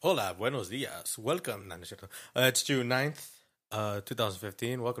Hola, buenos dias. Welcome. No, no es cierto. It's June 9th,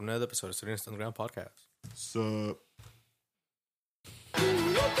 2015. Welcome to another episode of Salinas Underground Podcast. Sup?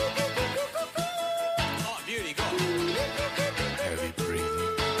 Oh, beauty, go. Heavy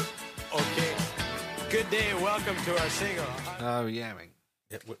breathing. Okay. Good day. Welcome to our single. Oh, yeah, man.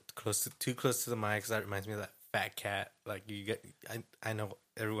 Yeah, too close to the mic, 'cause that reminds me of that fat cat. Like, you get, I know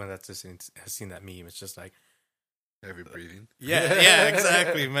everyone that's listening has seen that meme. It's just like, Heavy breathing. yeah,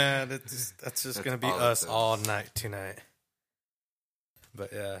 exactly, man. That's just going to be all us it all night tonight.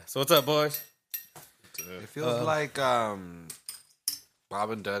 But yeah. So what's up, boys? It feels like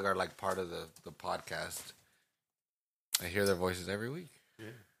Bob and Doug are like part of the podcast. I hear their voices every week. Yeah.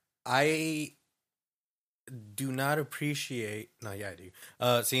 I do not appreciate. No, yeah, I do.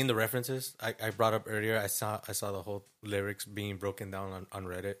 Seeing the references I brought up earlier. I saw the whole lyrics being broken down on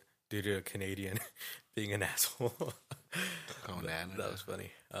Reddit due to a Canadian being an asshole. Conan. That was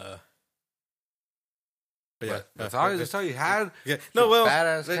funny. But yeah, That's all you had. Yeah. No, well,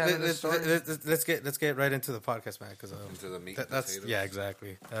 Badass Canada story? let's get right into the podcast, man. Because Into the meat. that's potatoes. yeah,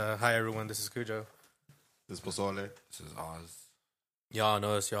 exactly. Hi everyone, this is Cujo. This Pozole. This is Oz. Y'all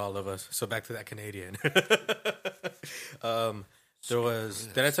know us, y'all love us. So back to that Canadian. There was.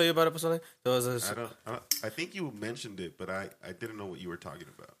 Did I tell you about it, Pozole? There was a. I think you mentioned it, but I didn't know what you were talking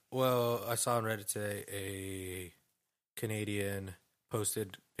about. Well, I saw on Reddit today a Canadian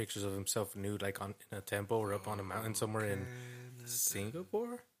posted pictures of himself nude, like in a temple or up on a mountain somewhere in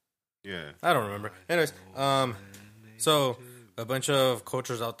Singapore. Yeah. I don't remember. Anyways, so a bunch of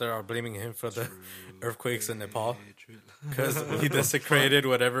cultures out there are blaming him for the earthquakes in Nepal because he desecrated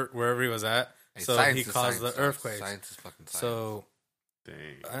wherever he was at. Hey, So science he is caused science. the earthquakes. Science is fucking science. So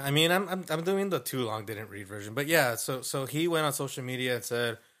Dang. I mean, I'm doing the too long didn't read version, but yeah. So he went on social media and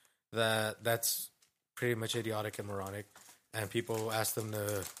said that that's pretty much idiotic and moronic, and people asked him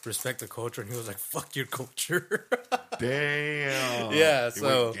to respect the culture, and he was like, "Fuck your culture." Damn. Yeah, He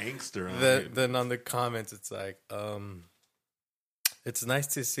so went gangster on it. then on the comments, it's like, it's nice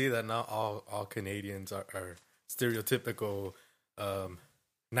to see that not all Canadians are stereotypical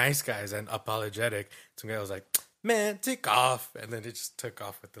nice guys and apologetic. Some guy was like, "Man, take off," and then it just took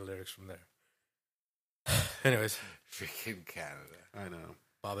off with the lyrics from there. Anyways, Freaking Canada. I know.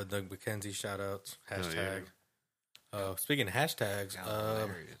 Bob and Doug McKenzie shout outs. Oh, Hashtag. Speaking of hashtags, Sounds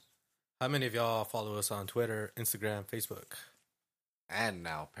hilarious. how many of y'all follow us on Twitter, Instagram, Facebook? And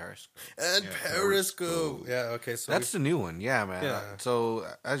now Periscope. And Yeah, Periscope. Periscope. Yeah, okay. So That's the new one. Yeah, man. Yeah. So,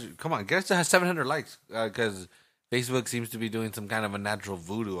 come on, get us to 700 likes because Facebook seems to be doing some kind of a natural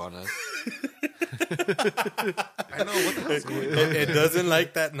voodoo on us. I know. What the hell's going on? it doesn't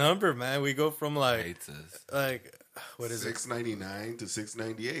like that number, man. We go from like Hates us. what is it? $6.99 to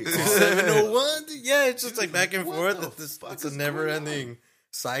 $6.98. 701? Yeah, it's just like back and What forth. the fuck It's a is never going ending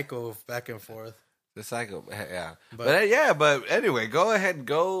cycle of back and forth. The cycle, yeah. But- But anyway, go ahead,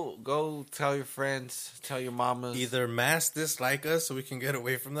 go tell your friends, tell your mamas. Either mass dislike us so we can get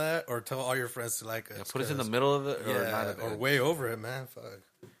away from that, or tell all your friends to like us. Yeah, put us in the 'cause- middle of it, or not Yeah, at the or end. way over it, man. Fuck.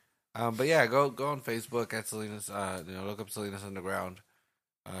 But yeah, go on Facebook at Salinas. Look up Salinas Underground,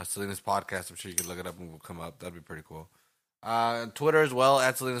 Salinas Podcast. I'm sure you can look it up and it will come up. That'd be pretty cool. Twitter as well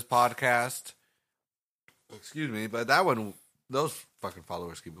at Salinas Podcast. Excuse me, but that one, those fucking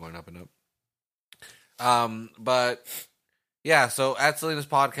followers keep going up and up. But yeah, so at Salinas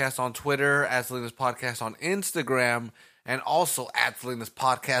Podcast on Twitter, at Salinas Podcast on Instagram, and also at Salinas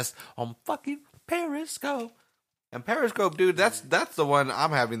Podcast on fucking Periscope. And Periscope, dude, that's the one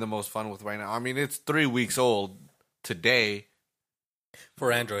I'm having the most fun with right now. I mean, it's 3 weeks old today.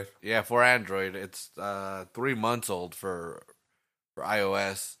 For Android. Yeah, for Android. It's 3 months old for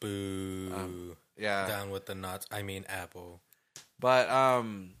iOS. Boo. Yeah. Down with the knots. I mean, Apple. But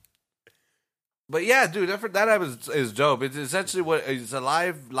yeah, dude, that app is dope. It's essentially it's a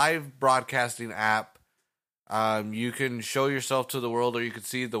live broadcasting app. You can show yourself to the world, or you can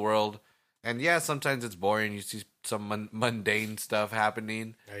see the world. And yeah, sometimes it's boring. You see some mundane stuff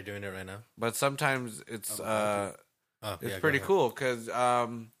happening, Are you doing it right now? but sometimes it's Oh, it's yeah, pretty go ahead. cool because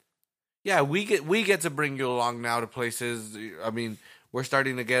yeah, we get to bring you along now to places. I mean, we're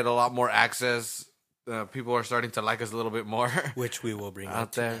starting to get a lot more access. People are starting to like us a little bit more. Which we will bring Out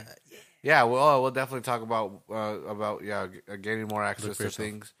out there. tonight. Yeah, we'll definitely talk about gaining more access Look for to yourself.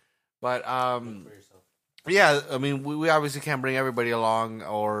 things. But yeah, I mean, we obviously can't bring everybody along,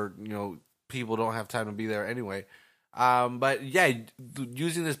 or people don't have time to be there anyway. But yeah,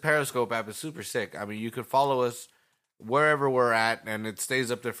 using this Periscope app is super sick. I mean, you could follow us wherever we're at, and it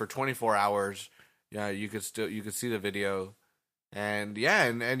stays up there for 24 hours. Yeah, you could see the video, and yeah,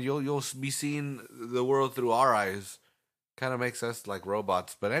 and you'll be seeing the world through our eyes. Kind of makes us like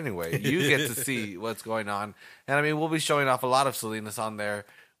robots. But anyway, you get to see what's going on. And I mean, we'll be showing off a lot of Salinas on there.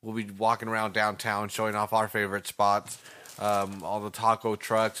 We'll be walking around downtown showing off our favorite spots, all the taco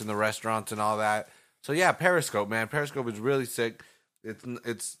trucks and the restaurants and all that. So yeah, Periscope, man. Periscope is really sick.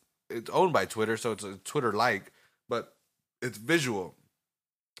 It's owned by Twitter, so it's a Twitter-like, but it's visual.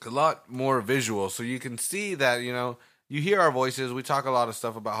 A lot more visual. So you can see that, you know, you hear our voices. We talk a lot of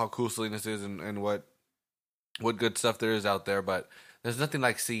stuff about how cool Salinas is and what good stuff there is out there, but there's nothing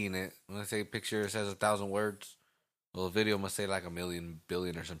like seeing it. When I say picture says 1,000 words, well, a video must say like 1,000,000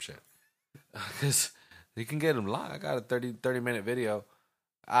 billion or some shit. Because you can get them long. I got a 30-minute video.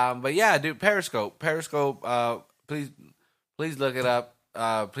 But yeah, dude, Periscope, please look it up.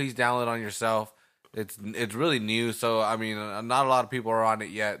 Please download it on yourself. It's really new, so I mean, not a lot of people are on it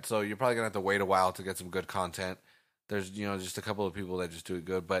yet, so you're probably gonna have to wait a while to get some good content. There's, you know, just a couple of people that just do it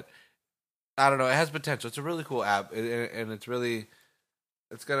good, but I don't know. It has potential. It's a really cool app, and it's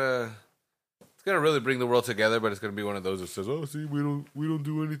gonna really bring the world together. But it's gonna be one of those that says, "Oh, see, we don't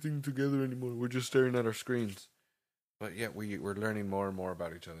do anything together anymore. We're just staring at our screens." But yet we're learning more and more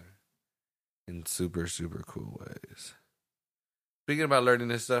about each other in super, super cool ways. Speaking about learning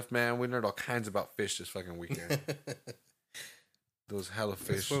this stuff, man, we learned all kinds about fish this fucking weekend. Those hella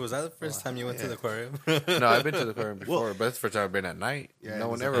fish. Wait, was that the first time you went to the aquarium? No, I've been to the aquarium before, but it's the first time I've been at night. Yeah, no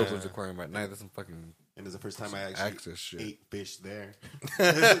one ever opens the aquarium at night. That's some fucking... And it's the first time I access actually shit. ate fish there.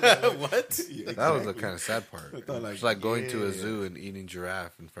 What? Yeah, That was the kind of sad part. Like, It's like going to a zoo and eating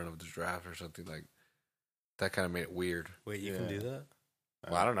giraffe in front of the giraffe or something like that. Kind of made it weird. Wait, you can do that?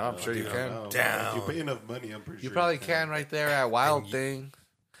 Well, I don't know. I'm sure you can. If you pay enough money, I'm pretty sure You probably can right there at Wild Thing.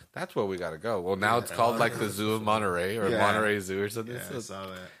 That's where we got to go. Well, now it's called like the Zoo of Monterey or Monterey Zoo or something. Yeah, I saw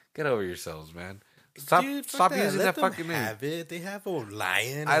that. Get over yourselves, man. Stop using that fucking name. Have it. They have a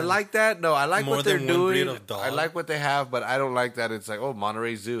lion. I like that. No, I like more what they're than one breed doing. of dog. I like what they have, but I don't like that it's like, oh,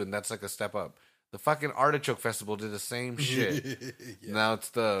 Monterey Zoo, and that's like a step up. The fucking Artichoke Festival did the same shit. Yeah. Now it's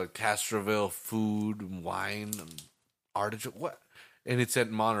the Castroville food and wine and artichoke. What? And it said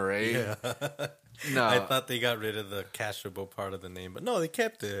Monterey. Yeah. No. I thought they got rid of the Castroville part of the name, but no, they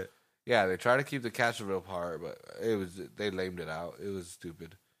kept it. Yeah, they tried to keep the Castroville part, but they lamed it out. It was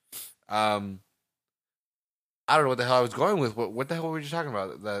stupid. I don't know what the hell I was going with. What the hell were you talking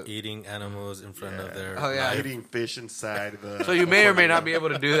about? Eating animals in front of their... Oh, yeah. Eating fish inside the... So you may or may not be able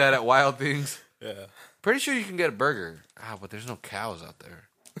to do that at Wild Things. Yeah. Pretty sure you can get a burger. But there's no cows out there.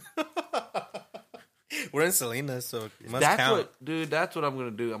 We're in Salinas, so it must That's count. that's what I'm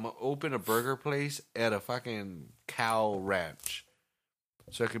gonna do. I'm gonna open a burger place at a fucking cow ranch.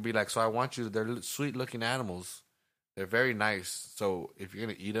 So it could be like, so I want you. They're sweet looking animals. They're very nice. So if you're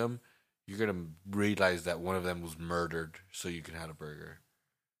gonna eat them, you're gonna realize that one of them was murdered, so you can have a burger.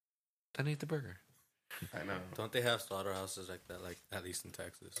 Then eat the burger. I know. Don't they have slaughterhouses like that, like at least in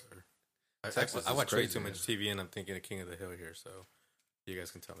Texas? Or Texas I is watch way crazy, too much TV, and I'm thinking of King of the Hill here, so you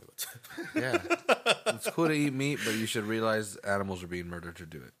guys can tell me what's... Yeah, it's cool to eat meat, but you should realize animals are being murdered to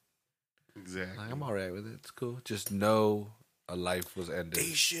do it. Exactly. Like, I'm all right with it. It's cool. Just know a life was ended.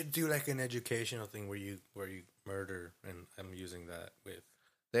 They should do like an educational thing where you murder, and I'm using that with...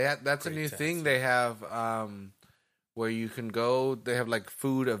 That's a Great new sense. thing they have, where you can go. They have like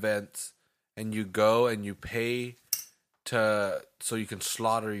food events, and you go and you pay so you can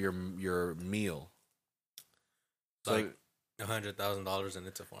slaughter your meal. So, Like $100,000 and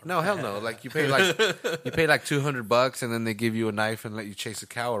it's a farm. no, hell no. Like you pay like $200, and then they give you a knife and let you chase a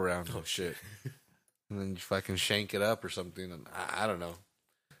cow around. Oh shit! And then you fucking shank it up or something. And I don't know.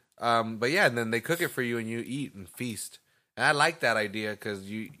 But yeah, and then they cook it for you, and you eat and feast. And I like that idea because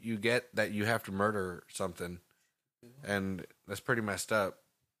you get that you have to murder something, and that's pretty messed up.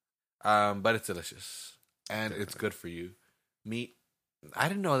 But it's delicious and it's good for you. Meat. I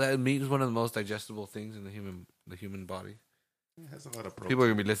didn't know that meat is one of the most digestible things in the human body. It has a lot of protein. People are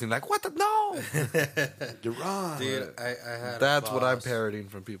gonna be listening like, "What the no?" You're wrong. Dude, I had That's a what I'm boss parroting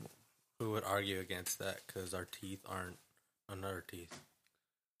from people. who would argue against that because our teeth aren't on our teeth.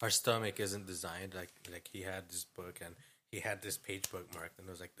 Our stomach isn't designed like he had this book and he had this page bookmarked and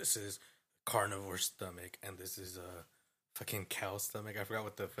it was like, this is carnivore stomach and this is a fucking cow stomach. I forgot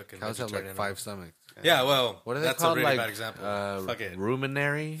what the fucking Cows have like vegetarian 5 was. stomachs. Yeah, well, What are they that's called? a really Like bad example. Fuck it.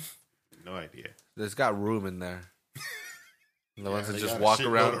 ruminary. No idea. There's got room in there. The ones that They just got a walk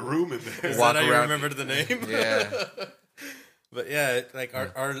shitload around. of room in there. Is walk that how you around- remembered the name? Yeah. But yeah, like our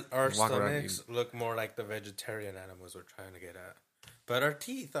Walk around stomachs look more like the vegetarian animals we're trying to get at. But our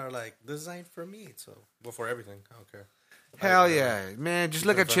teeth are like designed for meat, so for everything. I don't care. Hell yeah, man! Just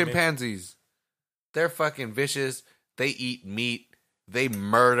look at Keep it funny. chimpanzees. They're fucking vicious. They eat meat. They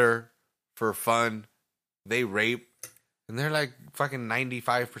murder for fun. They rape, and they're like fucking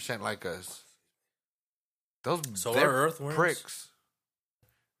 95% like us. So they're are earthworms? pricks.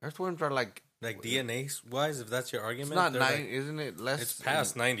 Earthworms are like DNA wise, if that's your argument, it's not they're 9, like, isn't it? Less. it's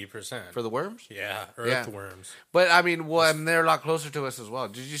past 90% for the worms. Yeah, Yeah. earthworms. But I mean, well, and they're a lot closer to us as well.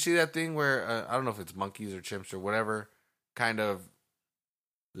 Did you see that thing where I don't know if it's monkeys or chimps or whatever kind of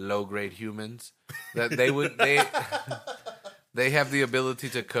low grade humans that they they have the ability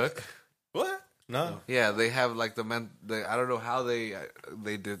to cook? What? No. Yeah, they have like I don't know how they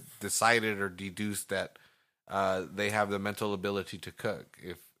decided or deduced that they have the mental ability to cook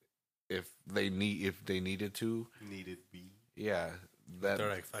if they needed to. Needed be. Yeah, that. They're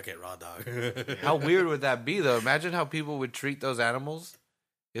like, fuck it, raw dog. How weird would that be, though? Imagine how people would treat those animals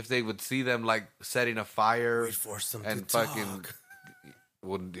if they would see them like setting a fire We force them and to fucking. talk.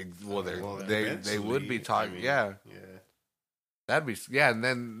 They would be talking. Yeah, Yeah. that'd be and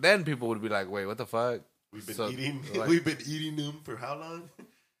then people would be like, wait, what the fuck? We've been So, eating. like- We've been eating them for how long?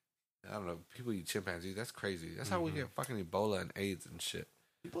 I don't know. People eat chimpanzees. That's crazy. That's how we get fucking Ebola and AIDS and shit.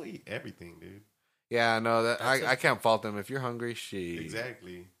 People eat everything, dude. Yeah, no, that That's I can't fault them. If you're hungry, shit,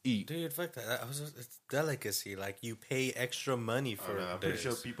 Exactly. eat. Dude, fuck that. It's delicacy. Like, you pay extra money for I'm pretty this.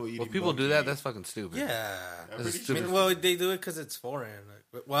 sure people eat. Well, people do that. That's fucking stupid. Yeah. I'm That's pretty stupid. sure. Well, they do it because it's foreign.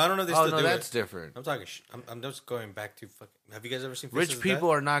 Like, well, I don't know if they Oh still no, do that's it. different. I'm talking. I'm just going back to fucking. Have you guys ever seen Rich Faces of people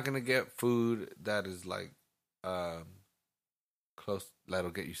Death? are not gonna get food that is like close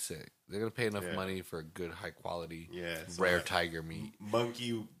that'll get you sick. They're gonna pay enough Yeah. money for good, high quality, Yeah, so rare like tiger meat.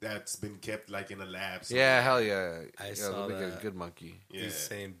 monkey that's been kept like in a lab. Yeah, hell yeah. I Yeah, saw let me get a that. good monkey. Yeah.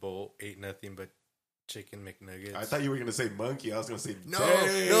 Usain Bolt ate nothing but chicken McNuggets. I thought you were gonna say monkey. I was gonna say No,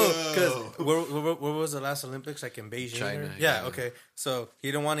 damn. because where was the last Olympics? Like in Beijing? China, Yeah, yeah. okay. So he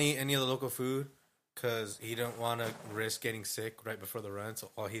didn't want to eat any of the local food because he didn't want to risk getting sick right before the run.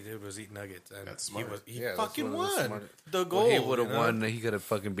 So all he did was eat nuggets, and That's smart. he Yeah, that's fucking one of the won smart- the goal. Well, he would have you know? won. He could have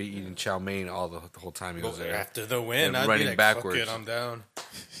fucking be eating chow mein all the whole time he was But there. after the win, And I'd running be like, backwards. Fuck it, I'm down.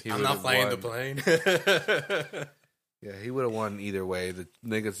 He I'm would not have flying won. the plane. Yeah, he would have won either way. The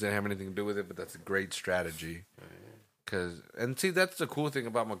niggas didn't have anything to do with it, but that's a great strategy. And see, that's the cool thing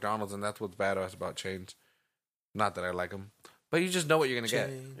about McDonald's, and that's what's badass about chains. Not that I like them, but you just know what you're gonna get.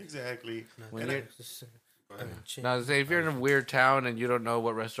 Exactly. When And you're Chain. now, say if you're in a weird town and you don't know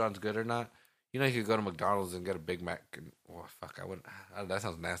what restaurant's good or not, you know you could go to McDonald's and get a Big Mac. And, oh fuck, I wouldn't. That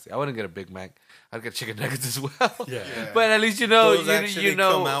sounds nasty. I wouldn't get a Big Mac. I'd get chicken nuggets as well. Yeah. But at least you know Those actually you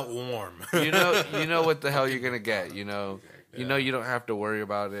know come out warm. you know what the hell you're gonna get. You know you don't have to worry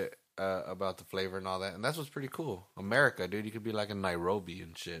about it. About the flavor and all that, and that's what's pretty cool. America, dude, you could be like in Nairobi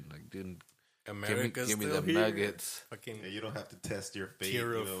and shit. Like, dude, America's give me still them here. nuggets. Fucking yeah, you don't have to test your fate.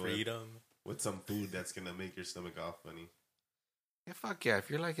 tear of you know, freedom. with some food that's gonna make your stomach all funny. Yeah, fuck yeah.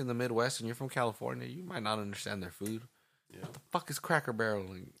 If you're like in the Midwest and you're from California, you might not understand their food. Yeah. What the fuck is Cracker Barrel?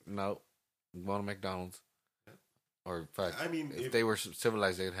 Like, no, go to McDonald's. Or fuck, I mean, if they were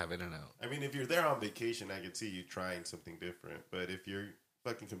civilized, they'd have In-N-Out. I mean, if you're there on vacation, I could see you trying something different. But if you're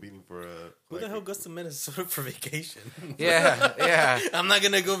fucking competing for a Who the hell goes to Minnesota for vacation? Yeah, yeah. I'm not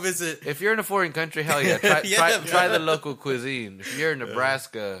gonna go visit. If you're in a foreign country, hell yeah, try the local cuisine. If you're in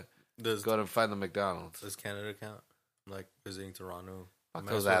Nebraska, Does go to find the McDonald's. Canada count? Like visiting Toronto. Fuck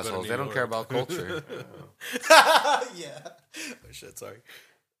Might those as well go to assholes. New They don't York. care about culture. Yeah. Oh shit. Sorry.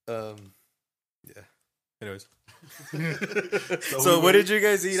 Yeah. Anyways. So what did you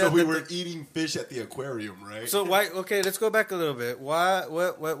guys eat? So at we the- were eating fish at the aquarium, right? So why? Okay, let's go back a little bit. Why?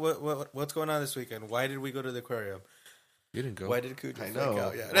 What's going on this weekend? Why did we go to the aquarium? You didn't go. Why did Cujo I freak know.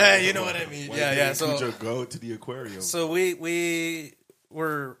 out? Yeah, you know what I mean. Why Yeah, didn't yeah. So Cujo go to the aquarium. So we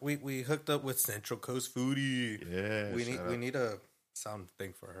hooked up with Central Coast Foodie. Yeah, we need a sound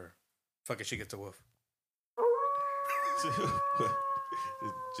thing for her. Fuck it, she gets a woof.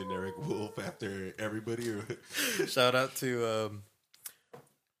 generic wolf after everybody. Or Shout out to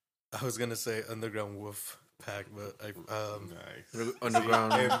I was gonna say Underground Wolf Pack, but nice.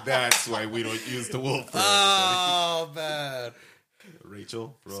 Underground. And that's why we don't use the wolf. For oh bad.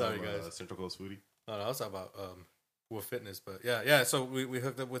 Rachel from Sorry, guys. Central Coast Foodie. Oh, no, I was talking about Wolf Fitness, but yeah. So we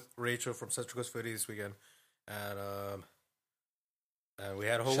hooked up with Rachel from Central Coast Foodie this weekend, and we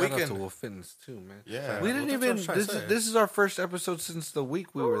had a whole Shout weekend. out to Wolf Fitness too, man. Yeah. We Well, didn't that's what I was even. trying to say. This is our first episode since the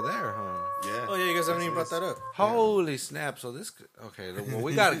week we were there, huh? Yeah. Oh yeah, you guys haven't even brought that up. Holy snap! So this. Okay, well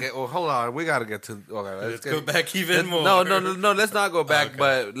we gotta get. Well, hold on. We gotta get to. Okay, Let's go back even more. No. Let's not go back. Okay.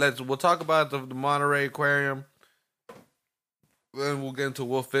 But we'll talk about the Monterey Aquarium. Then we'll get into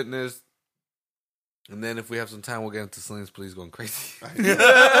Wolf Fitness. And then if we have some time, we'll get into Salinas Police going crazy.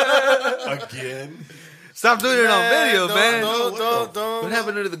 Again. Stop doing it on video, man. Don't. What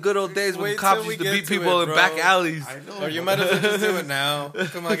happened to the good old days when Wait cops till we used to get beat to people it, in bro. back alleys? I know. Or you might as well just do it now.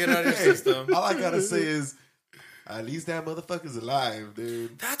 Come on, get it out of your system. All I gotta say is, at least that motherfucker's alive,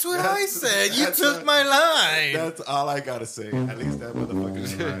 dude. That's what I said. You took my line. That's all I gotta say. At least that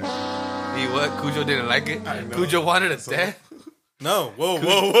motherfucker's alive. He what? Cujo didn't like it? Cujo wanted a death? No. Whoa.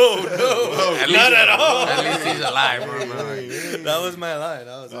 No. Not at all. At least he's alive, bro. That was my line.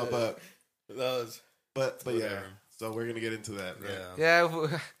 That was No, it. but yeah. So we're gonna get into that. Right?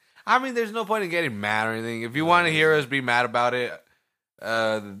 Yeah. I mean, there's no point in getting mad or anything. If you want to hear us be mad about it,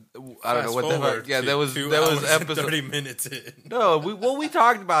 I don't know what the fuck. Yeah, there was episode 30 minutes in. No, we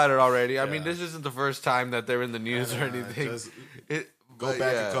talked about it already. I mean, this isn't the first time that they're in the news or anything. Just go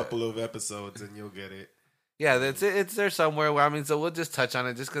back a couple of episodes and you'll get it. Yeah, it's there somewhere. I mean, so we'll just touch on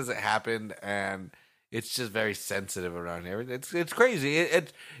it just because it happened, and it's just very sensitive around here. It's crazy.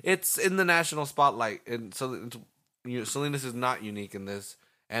 It's in the national spotlight, and so Salinas is not unique in this,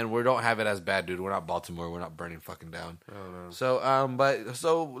 and we don't have it as bad, dude. We're not Baltimore. We're not burning fucking down. Oh, no.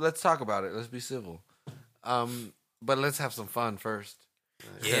 So let's talk about it. Let's be civil. But let's have some fun first.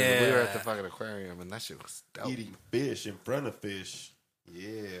 Yeah, we were at the fucking aquarium, and that shit was dope. Eating fish in front of fish.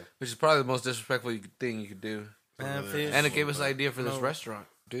 Yeah. Which is probably the most disrespectful thing you could do. Fish. And it gave us an idea for this restaurant,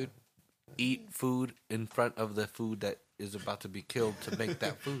 dude. Eat food in front of the food that is about to be killed to make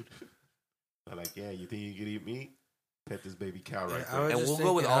that food. I'm like, yeah, you think you could eat meat? Pet this baby cow right I there. was And just we'll go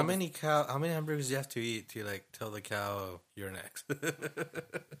thinking, with how all many hamburgers do you have to eat to like tell the cow you're next?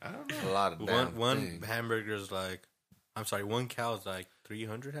 I don't know. A lot of damn one things. hamburger's like, I'm sorry, one cow is like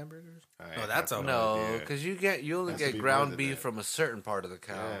 300 hamburgers. I No, that's have a No, idea. because you only Has to get be more ground than beef that. from a certain part of the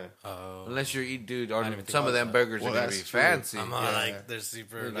cow. Yeah. Oh, Unless you eat, dude, or I didn't even think some of about them that. burgers Well, are gonna be that's true. fancy. I'm all like, they're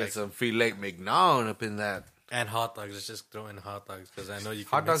super You like, get some filet mignon up in that. and hot dogs. Let's just throw in hot dogs because I know you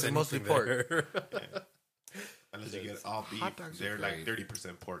can Hot dogs mix are mostly anything pork. there. Unless you get all beef, Hot dogs are they're like great.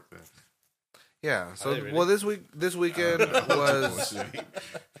 30% pork then. Yeah. So they really? well, this weekend was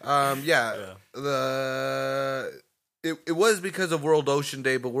It was because of World Ocean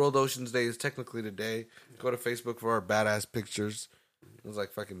Day, but World Ocean's Day is technically today. Go to Facebook for our badass pictures. It was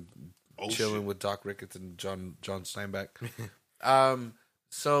like fucking chilling with Doc Ricketts and John Steinbeck.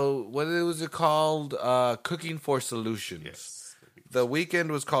 So what was it called? Cooking for Solutions. Yes. The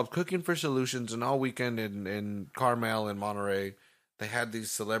weekend was called Cooking for Solutions, and all weekend in Carmel and Monterey, they had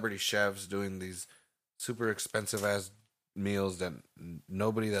these celebrity chefs doing these super expensive ass meals that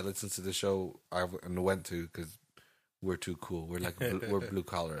nobody that listens to the show I went to because we're too cool. We're like we're blue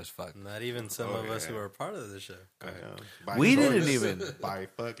collar as fuck. Not even some of us who are part of the show. By We choice. didn't even. By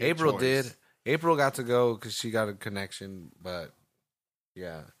fucking April choice. did. April got to go because she got a connection. But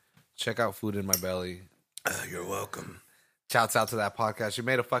yeah, check out Food in My Belly. You're welcome. Shouts out to that podcast. She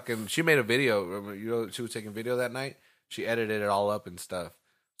made a video. You know, she was taking video that night. She edited it all up and stuff.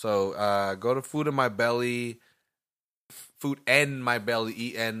 So go to Food in My Belly, Food and My Belly,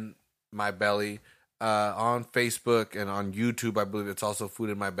 E-N My Belly, on Facebook and on YouTube. I believe it's also Food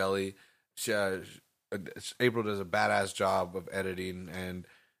in My Belly. April does a badass job of editing, and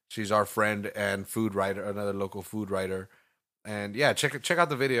she's our friend and food writer, another local food writer. And yeah, check out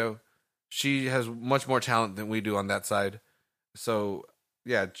the video. She has much more talent than we do on that side. So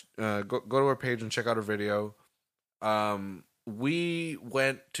yeah, go to her page and check out her video. We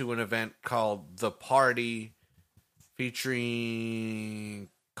went to an event called The Party featuring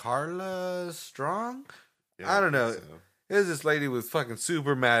Carla Strong. Yeah, I don't know. so. There's this lady with fucking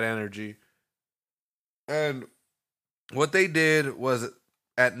super mad energy. And what they did was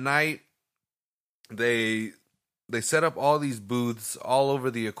at night they set up all these booths all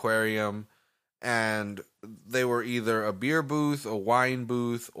over the aquarium, and they were either a beer booth, a wine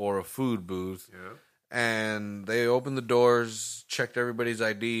booth, or a food booth. Yeah. And they opened the doors, checked everybody's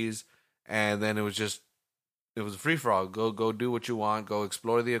IDs, and then it was a free for all. Go do what you want. Go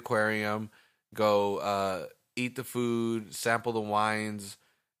explore the aquarium. Go eat the food, sample the wines,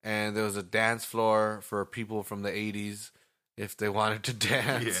 and there was a dance floor for people from the 80s if they wanted to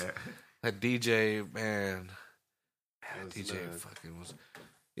dance. Yeah. That DJ, man. That DJ mad. fucking was.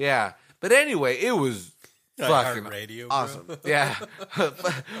 Yeah. But anyway, it was fucking radio, awesome. Yeah.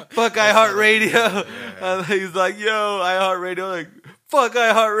 Fuck iHeartRadio. He's like, yo, iHeartRadio. Like, fuck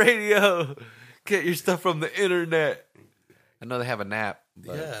iHeartRadio. Get your stuff from the internet. I know they have an app.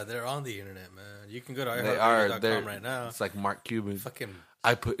 But Yeah, they're on the internet, man. You can go to they are. iHeartRadio.com right now. It's like Mark Cuban. Fucking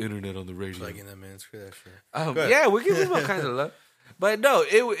I put internet on the radio. plugging them in. Screw that shit. Go ahead. Yeah, we give them all kinds of love. But no,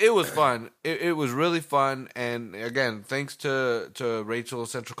 it was fun. It was really fun. And again, thanks to Rachel,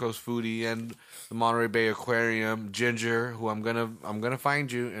 Central Coast Foodie, and the Monterey Bay Aquarium, Ginger, who I'm gonna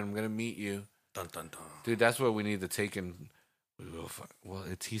find you and I'm gonna meet you. Dun, dun, dun. Dude, that's where we need to take and well,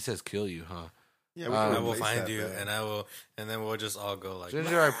 he says kill you, huh? Yeah, I can will replace find that, you, man. and then we'll just all go like.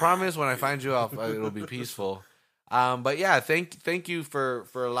 Ginger, I promise when I find you, it'll be peaceful. But yeah, thank you for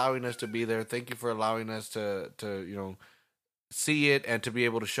allowing us to be there. Thank you for allowing us to see it and to be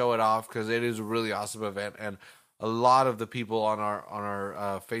able to show it off, because it is a really awesome event. And a lot of the people on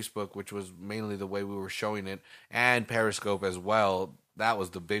our Facebook, which was mainly the way we were showing it, and Periscope as well, that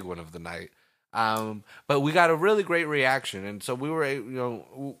was the big one of the night. But we got a really great reaction, and so we were,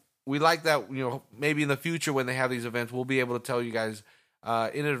 we like that. Maybe in the future when they have these events, we'll be able to tell you guys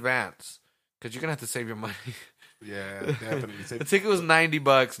in advance, because you're gonna have to save your money. Yeah, definitely. The ticket was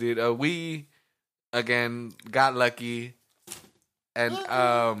 $90, dude. We again got lucky, and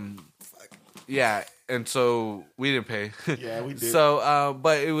yeah, and so we didn't pay. Yeah, we did. So,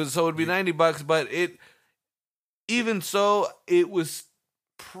 but it'd be $90, but even so, it was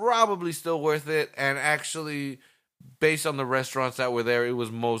probably still worth it, and actually, based on the restaurants that were there, it was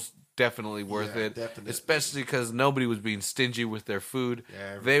most definitely worth it. Definitely. Especially because nobody was being stingy with their food.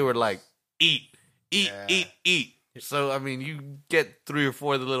 Yeah, they were like, eat. Yeah. Eat. So, I mean, you get 3 or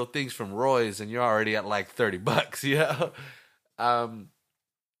 4 of the little things from Roy's, and you're already at like $30, you know?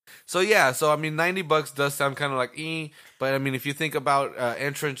 So I mean, $90 does sound kind of like, but I mean, if you think about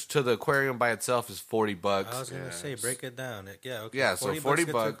entrance to the aquarium by itself is $40. I was gonna say, break it down. Yeah, okay. Yeah, so $40 to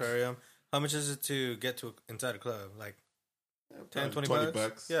get to aquarium. How much is it to get to inside a club? Like 10, 20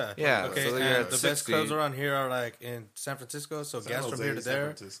 bucks? Yeah. Yeah. Okay, So and the 60. best clubs around here are like in San Francisco, so San gas from Jose, here to San there.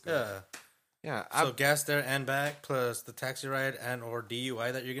 Francisco. Yeah. So gas there and back, plus the taxi ride and or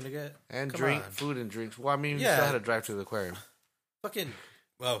DUI that you're gonna get. And Come drink, on. food and drinks. Well, I mean, you Yeah. still had to drive to the aquarium. Fucking.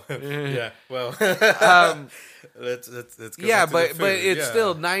 Well, yeah. Well, let's go Yeah, back to but the food. it's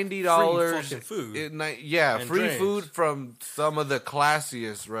still $90. Free fucking food. And free drinks. food from some of the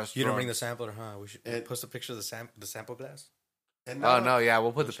classiest restaurants. You don't bring the sampler, huh? We should And- post a picture of the sample glass. And Oh not, no, yeah,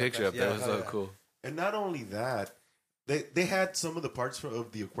 we'll put the Shot picture glass. up there. It was Yeah, so yeah. cool. And not only that, they had some of the parts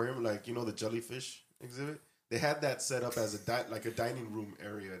of the aquarium, like the jellyfish exhibit. They had that set up as a dining room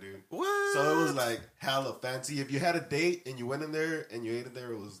area, dude. What? So it was like hella fancy. If you had a date and you went in there and you ate in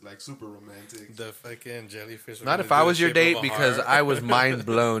there, it was like super romantic. The fucking jellyfish. were Not gonna if I do was the your shape date, of a because heart. I was mind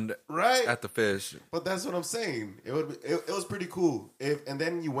blown Right? at the fish. But that's what I'm saying. It was pretty cool. And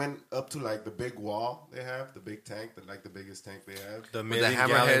then you went up to like the big wall they have, the big tank, the biggest tank they have. the With the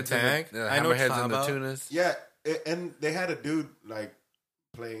million-gallon hammerheads tank. and the I know what you're hammerheads talking and the about. tunas. Yeah, and they had a dude like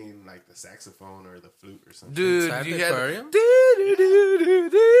playing like the saxophone or the flute or something. Dude, Inside you the had aquarium? I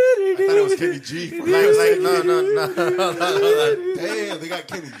thought it was Kenny G. No. Damn, they got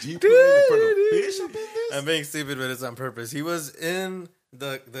Kenny G playing in front of fish up in this. I'm being stupid, but it's on purpose. He was in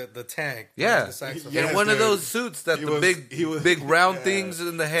the tank. Yeah. The saxophone. Yeah. And one of dude. those suits that He the was- he was- big round yeah. things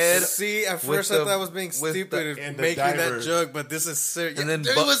in the head. See, at With first I the- thought I was being with stupid the- and and the making diver. that joke, but this is serious. And then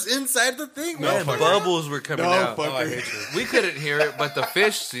it was inside the thing. And motherfucker. bubbles were coming No, out. fucker. Oh, I hate you. We couldn't hear it, but the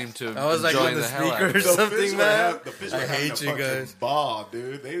fish seemed to I was like enjoying with the the hell out of speaker it. or something, fish were man. the fish I were having hate a you fucking guys. Ball,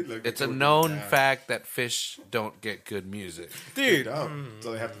 dude. They look. It's a known fact that fish don't get good music. Dude.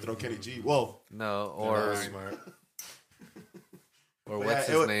 So they have to throw Kenny G. Whoa. No, That or was smart. or But what's yeah, it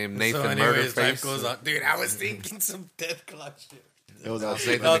his was- name? So Nathan anyways, life Murderface. goes on. Dude, I was thinking some dead clock shit. It was Oh,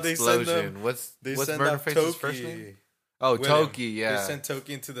 outside. Nathan Oh, they send Explosion. them- What's They what's send out Murderface's first name? Toki. Oh, William. Toki. Yeah, They sent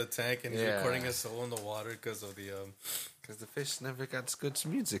Toki into the tank and he's Yeah. recording a solo in the water because of the because the fish never got good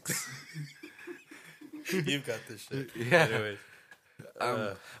music. You've got this shit. Yeah.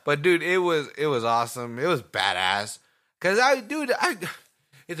 Anyways. But dude, it was awesome. It was badass. Cause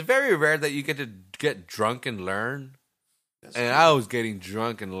it's very rare that you get to get drunk and learn. And I was getting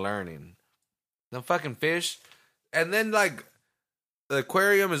drunk and learning. The fucking fish. And then like the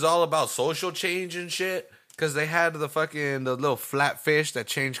aquarium is all about social change and shit. Cause they had the little flat fish that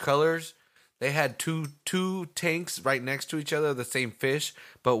change colors. They had two tanks right next to each other, the same fish,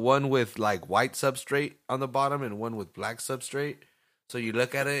 but one with like white substrate on the bottom and one with black substrate. So you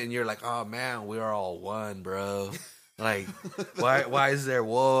look at it and you're like, oh man, we are all one, bro. Like, why is there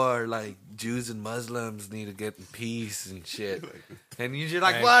war? Like, Jews and Muslims need to get in peace and shit. And you're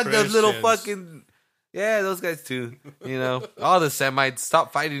like, And what? Those little Christians. fucking... Yeah, those guys too. You know? All the Semites,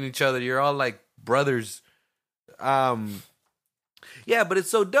 stop fighting each other. You're all like brothers. Yeah, but it's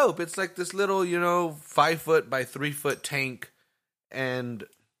so dope. It's like this little, 5 foot by 3 foot tank. And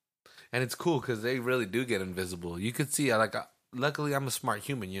it's cool because they really do get invisible. You could see, luckily I'm a smart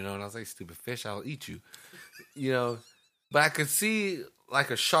human, and I was like, stupid fish, I'll eat you. But I could see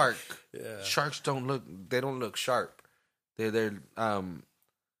like a shark. Yeah. Sharks don't look sharp. They're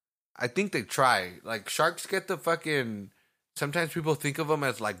I think they try. Like sharks get the fucking, sometimes people think of them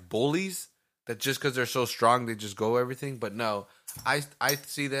as like bullies. that just because they're so strong, they just go everything. But no, I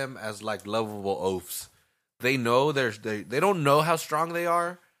see them as like lovable oafs. They know they don't know how strong they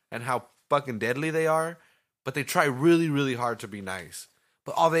are and how fucking deadly they are, but they try really, really hard to be nice.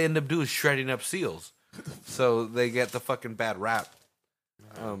 But all they end up doing is shredding up seals. So they get the fucking bad rap.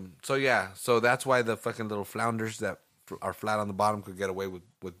 So that's why the fucking little flounders that are flat on the bottom could get away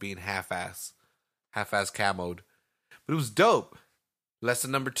with being half-ass camoed. But it was dope.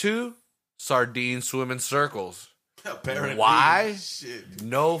 Lesson number 2, sardines swim in circles. Apparently. Why? Shit.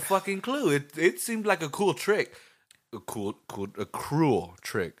 No fucking clue. It seemed like a cool trick. A cruel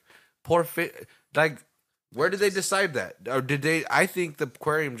trick. Poor fish. Like, where did they decide that? Or did they? I think the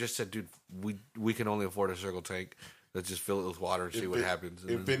aquarium just said, dude, we can only afford a circle tank. Let's just fill it with water and see what happens. An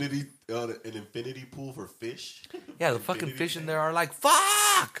infinity pool for fish. Yeah, the fucking fish in there are like,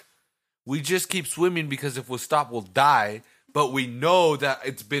 fuck! We just keep swimming because if we stop, we'll die. But we know that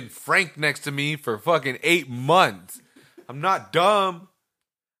it's been Frank next to me for fucking 8 months. I'm not dumb.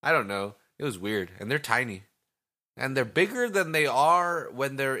 I don't know. It was weird. And they're tiny. And they're bigger than they are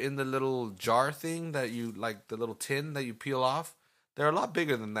when they're in the little jar thing that you, like the little tin that you peel off. They're a lot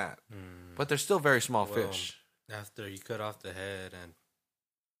bigger than that. But they're still very small fish. After you cut off the head and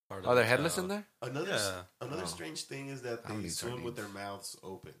part Are they headless in there? Another strange thing is that they swim with their mouths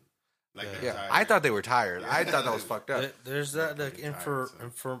open. Like Yeah, I thought they were tired. I thought that was fucked up. There's that like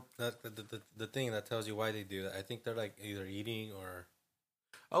the thing that tells you why they do that. I think they're like either eating or.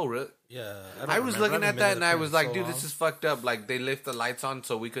 Oh, really? Yeah. I was looking at that and I was like, dude, this is fucked up. Like, they lift the lights on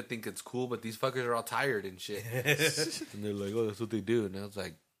so we could think it's cool, but these fuckers are all tired and shit. And they're like, oh, that's what they do. And I was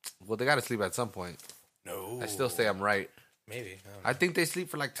like, well, they got to sleep at some point. No. I still say I'm right. Maybe. I think they sleep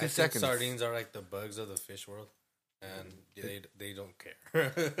for like 2 seconds. Sardines are like the bugs of the fish world. And they don't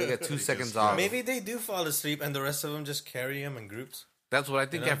care. They get 2 seconds off. Maybe they do fall asleep and the rest of them just carry them in groups. That's what I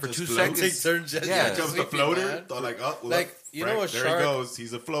think. Yeah, for 2 float. seconds. Yeah, jumps the floater. They're like, oh, well, like you know, a there shark. he goes.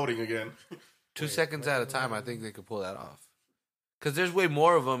 He's floating again. 2 seconds at a time. I think they could pull that off. Because there's way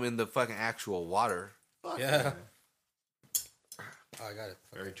more of them in the fucking actual water. Yeah. Oh, I got it.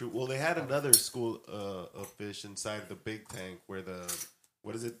 Very true. Well, they had another school of fish inside the big tank where the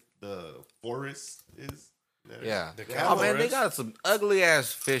forest is. There. Yeah. Oh man, they got some ugly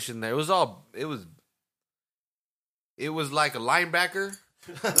ass fish in there. It was like a linebacker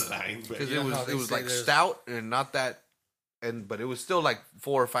because it was like stout and not that, but it was still like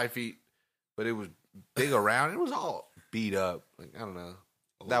 4 or 5 feet, but it was big around. It was all beat up. Like I don't know.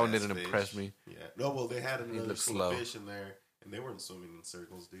 That one didn't impress me. Yeah. No, well, they had another school slow. of fish in there, and they weren't swimming in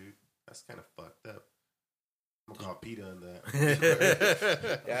circles, dude. That's kind of fucked up. I'm gonna call PETA on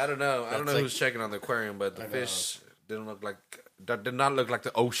that. Yeah, I don't know. I don't know who's checking on the aquarium, but the fish did not look like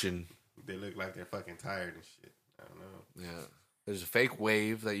the ocean. They look like they're fucking tired and shit. I don't know. Yeah, there's a fake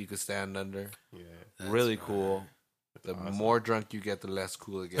wave that you could stand under. Yeah, really cool. The more drunk you get, the less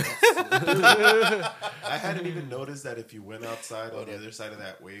cool it gets. I hadn't even noticed that if you went outside on the other side of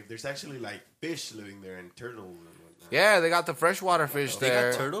that wave, there's actually like fish living there and turtles and whatnot. Yeah, they got the freshwater fish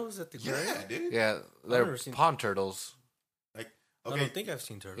there. They got turtles at the aquarium? Yeah, dude. Yeah, they're pond turtles. Like, I don't think I've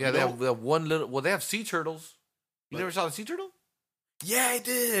seen turtles. Yeah, they have one little. Well, they have sea turtles. You never saw the sea turtle? Yeah, I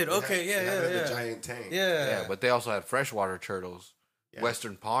did. Okay, They have yeah. the giant tank. Yeah, but they also had freshwater turtles. Yeah.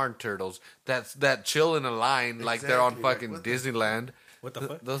 Western pond turtles that chill in a line like they're on fucking Disneyland. What the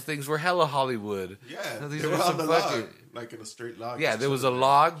fuck? Those things were hella Hollywood. Yeah, these they were on the fucking log, like in a straight log. Yeah, there was a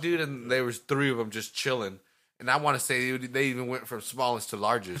log, dude, and there was 3 of them just chilling. And I want to say they even went from smallest to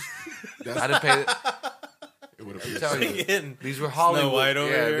largest. I didn't pay. It would have tell you, these were Hollywood.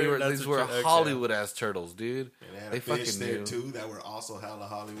 These were Hollywood ass turtles, dude. And they fucking there too that were also hella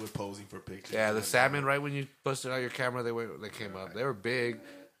Hollywood posing for pictures. Yeah, the salmon. Right when you busted out your camera, they came up. They were big,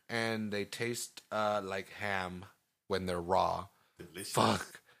 and they taste like ham when they're raw. Delicious.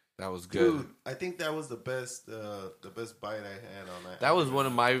 Fuck, that was good. Dude, I think that was the best bite I had on that. That was one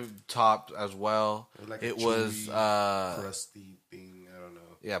of my top as well. It was crusty thing. I don't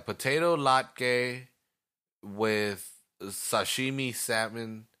know. Yeah, potato latke with sashimi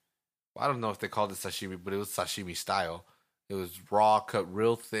salmon. I don't know if they called it sashimi, but it was sashimi style. It was raw, cut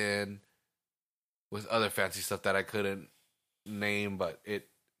real thin, with other fancy stuff that I couldn't name, but it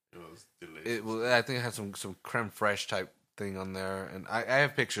was delicious. I think it had some creme fraiche type thing on there, and I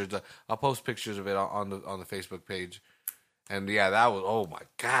have pictures. I'll post pictures of it on the Facebook page. And yeah, that was, oh my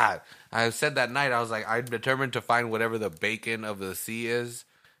God. I said that night, I was like, I'm determined to find whatever the bacon of the sea is.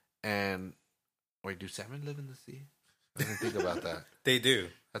 And wait, do salmon live in the sea? I didn't think about that. They do.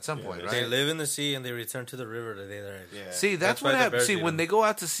 At some point, right? They live in the sea and they return to the river the day they're in. Yeah. See, that's what happens. See, when they go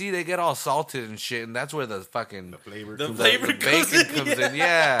out to sea, they get all salted and shit, and that's where the fucking flavor the comes flavor out. bacon comes in.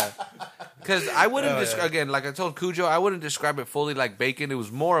 Yeah. Because I wouldn't again, like I told Cujo, I wouldn't describe it fully like bacon. It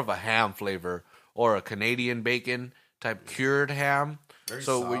was more of a ham flavor or a Canadian bacon type cured ham. Very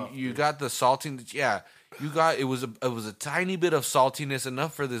so soft, you got the saltiness. Yeah, you got it was a tiny bit of saltiness,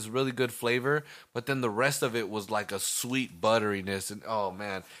 enough for this really good flavor. But then the rest of it was like a sweet butteriness, and oh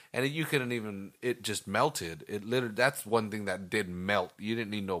man, and you couldn't even. It just melted. It literally. That's one thing that did melt. You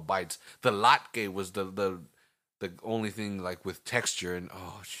didn't need no bites. The latke was the only thing like with texture, and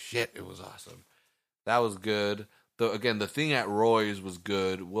oh shit, it was awesome. That was good. The thing at Roy's was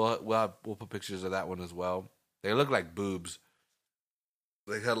good. We'll put pictures of that one as well. They look like boobs.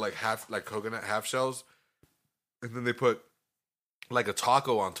 They had like coconut half shells, and then they put like a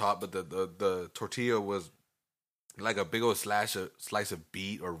taco on top, but the tortilla was like a big old slice of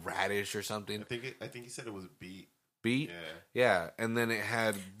beet or radish or something. I think he said it was beet. Beet, yeah, and then it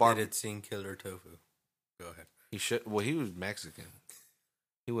had Did it sing killer tofu? Go ahead. He should. Well, he was Mexican.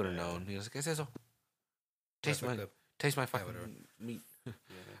 He would have known. He was like, "¿Qué es eso? Taste my fucking meat."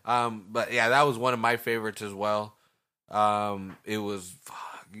 But yeah, that was one of my favorites as well. It was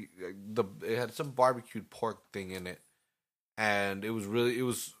it had some barbecued pork thing in it, and it was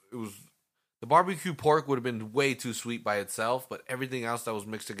the barbecue pork would have been way too sweet by itself, but everything else that was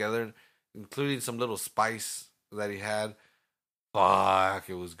mixed together, including some little spice that he had,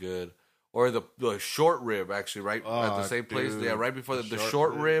 it was good. Or the short rib, actually, right at the same place. Yeah, right before the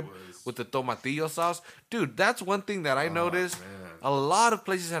short rib with the tomatillo sauce. Dude, that's one thing that I noticed. Man. A lot of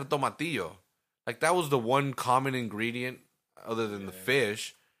places had tomatillo. Like, that was the one common ingredient, other than the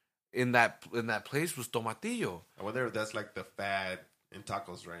fish, in that place was tomatillo. I wonder if that's like the fad in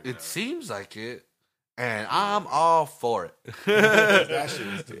tacos right now. It seems like it. And I'm all for it. That shit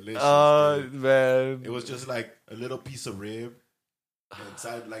was delicious. Man. It was just like a little piece of rib.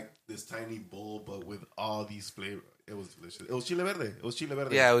 Inside like this tiny bowl, but with all these flavors, it was delicious. It was chile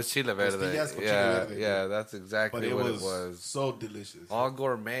verde. Yeah, it was chile verde. Yeah, that's exactly what it was. So delicious. All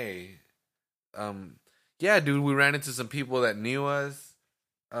gourmet. Yeah, dude, we ran into some people that knew us.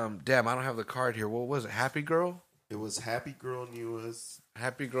 Damn, I don't have the card here. What was it? Happy Girl? It was Happy Girl knew us.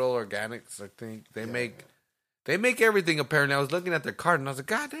 Happy Girl Organics, I think. They make everything apparently. I was looking at their card and I was like,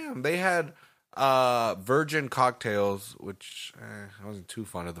 God damn, they had virgin cocktails, which I wasn't too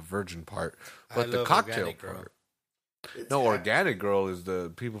fond of the virgin part, but the cocktail part. Organic Girl is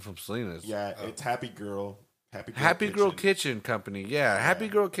the people from Salinas. Yeah, it's Happy Girl. Happy Girl Kitchen Company. Yeah, Happy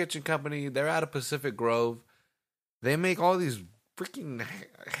Girl Kitchen Company. They're out of Pacific Grove. They make all these freaking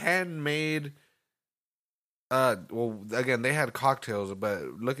handmade. Well, again, they had cocktails, but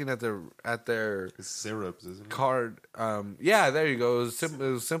looking at their it's syrups, isn't it? Card, yeah, there you go. It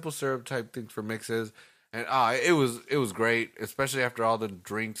was simple syrup type thing for mixes, and it was great, especially after all the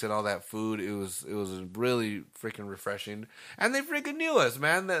drinks and all that food. It was really freaking refreshing, and they freaking knew us,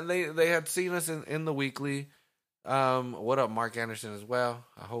 man. They had seen us in the weekly. What up, Mark Anderson as well?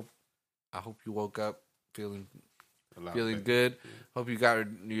 I hope you woke up feeling good. Hope you got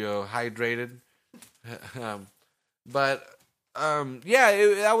hydrated. But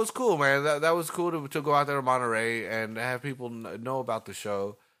that was cool, man. That was cool to go out there to Monterey and have people know about the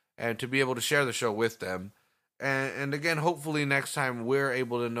show and to be able to share the show with them. And again, hopefully next time we're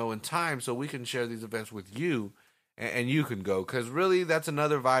able to know in time so we can share these events with you and you can go. Because really, that's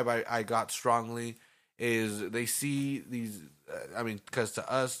another vibe I got strongly is they see these. Because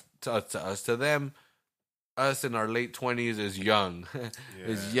to them. Us in our late 20s is young,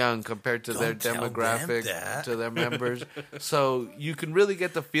 is young compared to their demographic, to their members. So you can really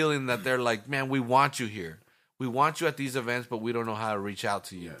get the feeling that they're like, man, we want you here. We want you at these events, but we don't know how to reach out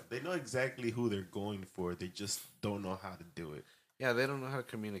to you. Yeah, they know exactly who they're going for. They just don't know how to do it. Yeah, they don't know how to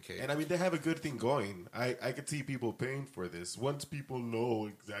communicate. And they have a good thing going. I could see people paying for this. Once people know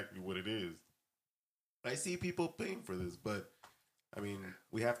exactly what it is. I see people paying for this, but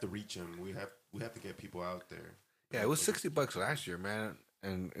we have to reach them. We have to get people out there. Yeah, it was $60 last year, man,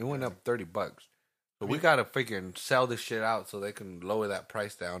 and it went up $30. So we gotta freaking sell this shit out so they can lower that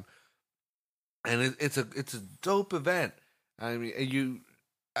price down. And it's a dope event. I mean,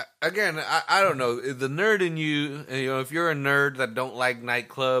 I don't know, the nerd in you. If you're a nerd that don't like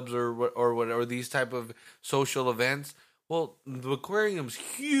nightclubs or these type of social events, well, the aquarium's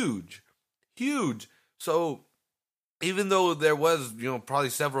huge. So. Even though there was, probably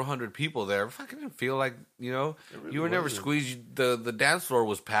several hundred people there, I didn't feel like, really you were never squeezed. The dance floor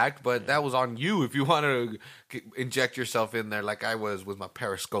was packed, but that was on you if you wanted to inject yourself in there like I was with my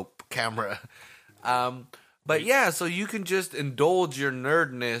Periscope camera. But yeah, so you can just indulge your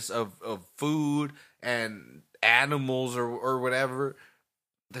nerdness of food and animals or whatever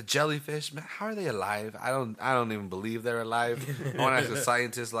the jellyfish, man, how are they alive? I don't even believe they're alive. I want to ask a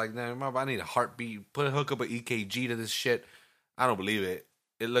scientist like, nah, I need a heartbeat. Hook up an EKG to this shit. I don't believe it.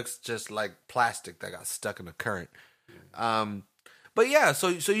 It looks just like plastic that got stuck in the current. But yeah, so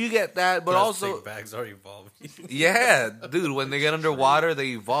you get that, but Plastic also bags are evolving. yeah, dude, when they get underwater, they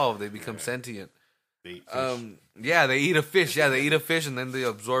evolve. They become sentient. They eat fish. Yeah, they eat a fish. Yeah, they eat a fish and then they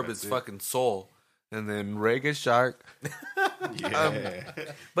absorb its fucking soul. And then reggae shark. Yeah.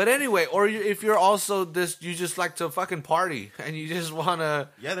 But anyway, or if you're also you just like to fucking party and you just want to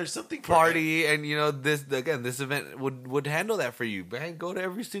There's something for party, and you know this event would handle that for you, man. Go to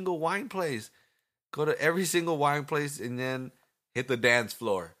every single wine place. Go to every single wine place and then hit the dance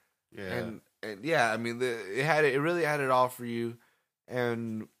floor. Yeah. And yeah, I mean it really had it all for you,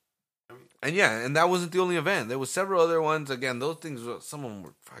 and yeah, and that wasn't the only event. There was several other ones. Again, those things, some of them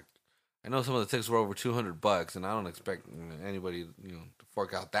were fucked. I know some of the tickets were over $200, and I don't expect anybody, to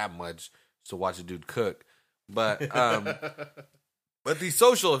fork out that much to watch a dude cook. But but these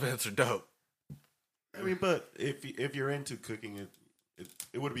social events are dope. I mean, but if you're into cooking,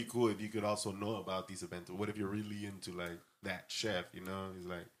 it would be cool if you could also know about these events. What if you're really into like that chef? He's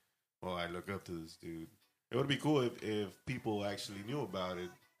like, oh, I look up to this dude. It would be cool if people actually knew about it.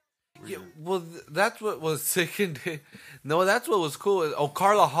 Yeah, well, that's what was second. No, that's what was cool. Oh,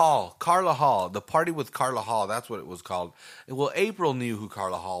 Carla Hall, the party with Carla Hall. That's what it was called. Well, April knew who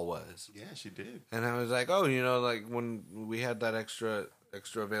Carla Hall was. Yeah, she did. And I was like, oh, like when we had that extra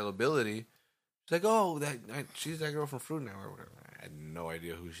availability, she's like, oh, she's that girl from Fruit Network or whatever. I had no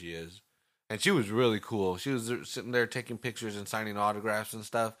idea who she is, and she was really cool. She was sitting there taking pictures and signing autographs and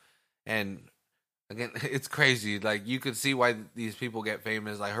stuff, and. Again, it's crazy. Like, you could see why these people get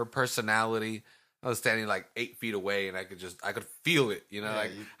famous. Like, her personality. I was standing like 8 feet away, and I could feel it.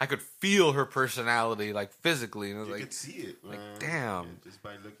 I could feel her personality, like physically. And I was you could see it, man. Like, damn. Yeah, just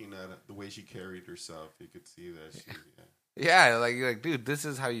by looking at the way she carried herself, you could see that. Yeah, like, dude, this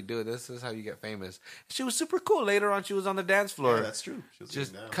is how you do it. This is how you get famous. She was super cool. Later on, she was on the dance floor. Yeah, that's true. She was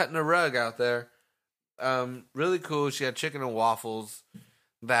just cutting a rug out there. Really cool. She had chicken and waffles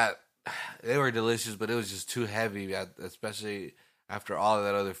that. They were delicious, but it was just too heavy, especially after all of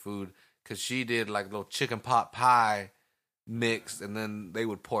that other food. Because she did like a little chicken pot pie mix, and then they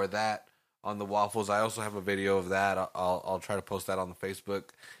would pour that on the waffles. I also have a video of that. I'll try to post that on the Facebook,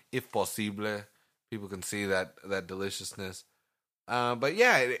 if possible. People can see that deliciousness. But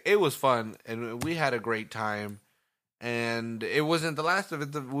yeah, it was fun, and we had a great time. And it wasn't the last of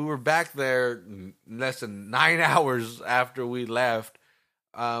it. We were back there less than 9 hours after we left.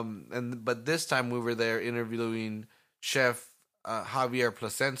 But this time we were there interviewing Chef Javier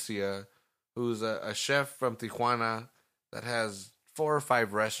Plasencia, who's a chef from Tijuana that has 4 or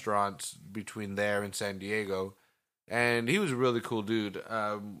 5 restaurants between there and San Diego, and he was a really cool dude.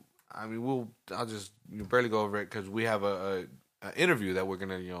 I mean, I'll just barely go over it because we have a interview that we're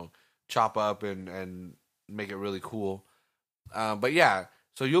gonna chop up and make it really cool. But yeah.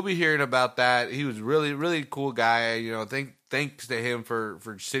 So you'll be hearing about that. He was really, really cool guy. Thanks to him for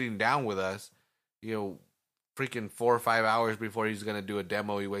sitting down with us. Freaking 4 or 5 hours before he's gonna do a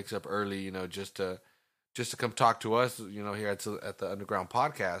demo. He wakes up early, just to come talk to us. Here at the Underground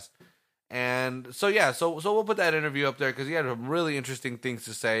Podcast. And so yeah, so we'll put that interview up there because he had some really interesting things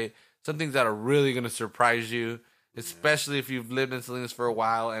to say. Some things that are really gonna surprise you, especially if you've lived in Salinas for a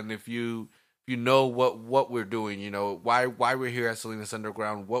while and if you know what we're doing, why we're here at Salinas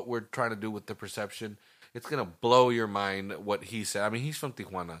Underground, what we're trying to do with the perception. It's going to blow your mind what he said. I mean, he's from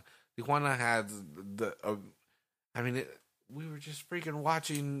Tijuana. Tijuana has we were just freaking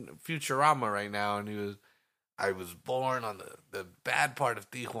watching Futurama right now, and I was born on the bad part of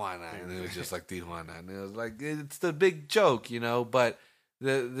Tijuana, and it was just like Tijuana. And it was like, it's the big joke, but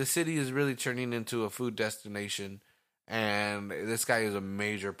the city is really turning into a food destination. And this guy is a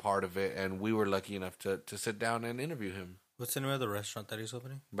major part of it, and we were lucky enough to sit down and interview him. What's the name of the restaurant that he's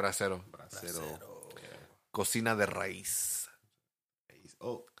opening? Bracero. Yeah. Cocina de Raíz.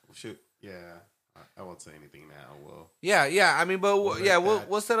 Oh, shoot. Yeah. I won't say anything now. Well. Yeah. I mean, but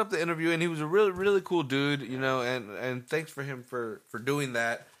we'll set up the interview, and he was a really, really cool dude, and thanks for him for doing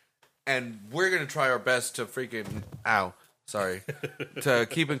that. And we're going to try our best to to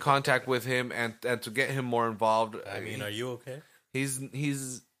keep in contact with him and to get him more involved. I mean, are you okay?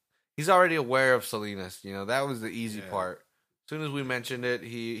 He's already aware of Salinas. That was the easy part. As soon as we mentioned it,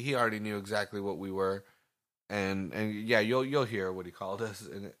 he already knew exactly what we were, and yeah, you'll hear what he called us.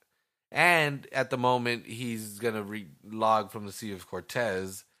 And at the moment, he's gonna log from the Sea of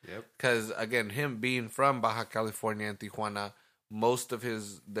Cortez. Yep. Because again, him being from Baja California and Tijuana, most of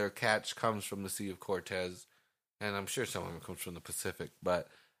their catch comes from the Sea of Cortez. and I'm sure some of them comes from the Pacific. But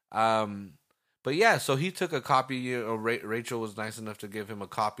yeah. So he took a copy. You know, Rachel was nice enough to give him a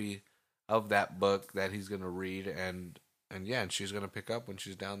copy of that book that he's gonna read, and she's gonna pick up when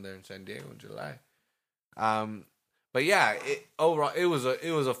she's down there in San Diego in July. But yeah, overall it was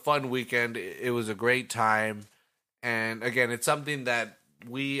a fun weekend. It was a great time, and again, it's something that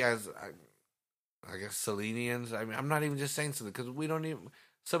we as I guess Salinians. I mean, I'm not even just saying something because we don't even.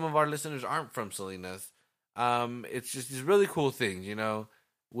 Some of our listeners aren't from Salinas. It's just these really cool things, you know.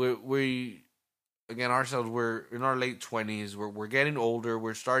 We again ourselves. We're in our late 20s. We're getting older.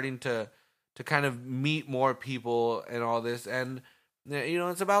 We're starting to kind of meet more people and all this, and you know,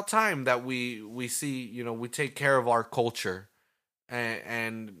 it's about time that we see, you know, we take care of our culture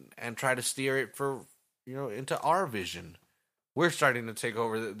and try to steer it for, you know, into our vision. We're starting to take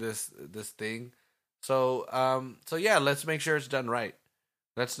over this thing. So yeah, let's make sure it's done right.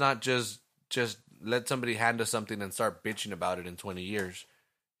 Let's not just let somebody hand us something and start bitching about it in 20 years.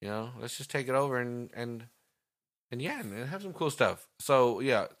 You know, let's just take it over and have some cool stuff. So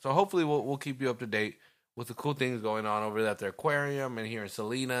yeah, so hopefully we'll keep you up to date with the cool things going on over at the aquarium and here in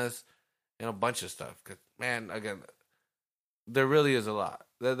Salinas and a bunch of stuff. 'Cause, man, again, there really is a lot.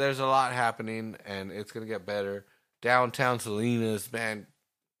 There's a lot happening, and it's gonna get better. Downtown Salinas, man,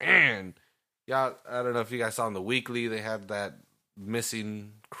 y'all. I don't know if you guys saw in the weekly, they had that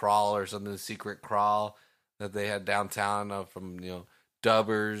missing crawl or something, secret crawl that they had downtown from, you know,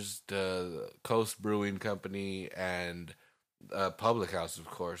 Dubbers, the Coast Brewing Company, and Public House, of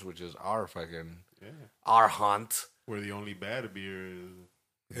course, which is our fucking our haunt. Where the only bad beer is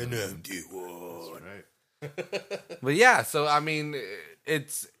an empty one. That's right. But yeah, so I mean,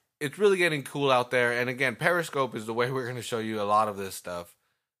 it's really getting cool out there. And again, Periscope is the way we're going to show you a lot of this stuff.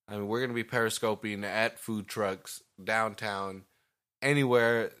 I mean, we're going to be periscoping at food trucks downtown,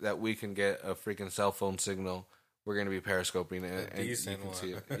 anywhere that we can get a freaking cell phone signal. We're going to be periscoping, and you can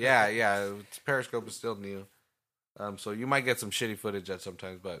see it. Yeah. Periscope is still new, so you might get some shitty footage at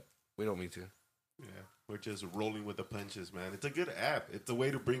sometimes, but we don't mean to. Yeah, we're just rolling with the punches, man. It's a good app. It's a way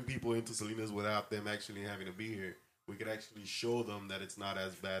to bring people into Salinas without them actually having to be here. We could actually show them that it's not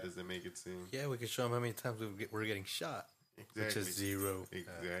as bad as they make it seem. Yeah, we could show them how many times we're getting shot. Exactly. Which is 0.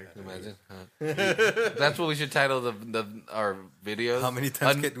 Exactly. Imagine. Huh? That's what we should title our videos. How many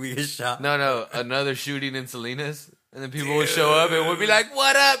times get we get shot? No, another shooting in Salinas. And then people will show up and we'll be like,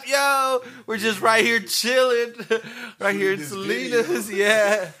 "What up, yo? We're just right here chilling. Right here in Salinas." Video.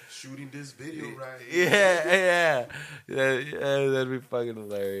 Yeah. Shooting this video right here. Yeah. That'd be fucking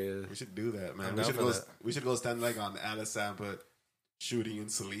hilarious. We should do that, man. We should go stand like on Alisam, but shooting in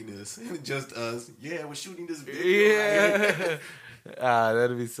Salinas. Just us. Yeah, we're shooting this video. Yeah.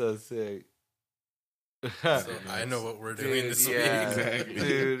 That'd be so sick. So I know what we're doing this week. Exactly.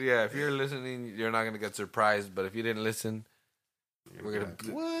 Dude, yeah. If you're listening, you're not gonna get surprised. But if you didn't listen, we're gonna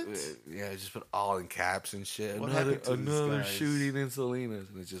what? Yeah, just put all in caps and shit. What Another shooting in Salinas,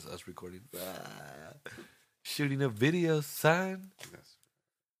 and it's just us recording. Shooting a video, son.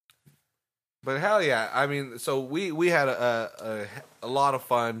 But hell yeah! I mean, so we had a lot of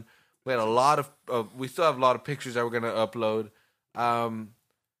fun. We had a lot of we still have a lot of pictures that we're gonna upload.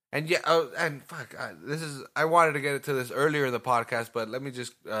 And yeah, and fuck, I wanted to get into this earlier in the podcast, but let me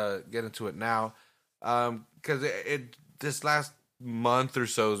just get into it now, because this last month or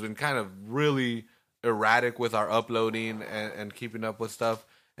so has been kind of really erratic with our uploading and keeping up with stuff.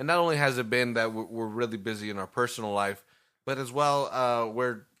 And not only has it been that we're really busy in our personal life, but as well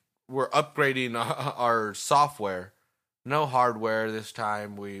we're upgrading our software. No hardware this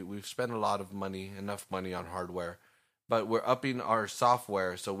time. We've spent a lot of money, enough money on hardware. But we're upping our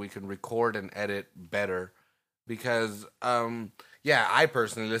software so we can record and edit better. Because, I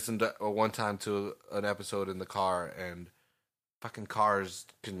personally listened to, one time to an episode in the car, and fucking cars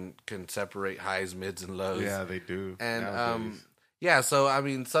can separate highs, mids, and lows. Yeah, they do. And, so, I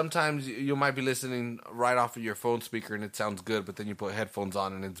mean, sometimes you might be listening right off of your phone speaker and it sounds good, but then you put headphones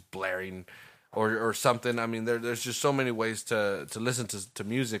on and it's blaring or something. I mean, there's just so many ways to listen to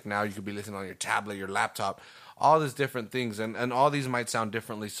music now. You could be listening on your tablet, your laptop, all these different things, and all these might sound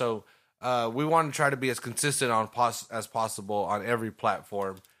differently. So we want to try to be as consistent as possible on every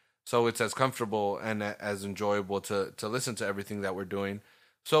platform, so it's as comfortable and as enjoyable to listen to everything that we're doing.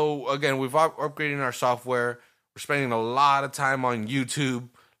 So again, we've upgrading our software. We're spending a lot of time on YouTube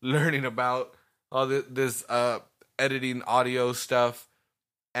learning about all this editing audio stuff,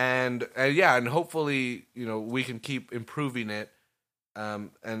 and hopefully we can keep improving it. And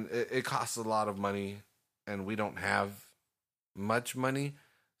it costs a lot of money. And we don't have much money,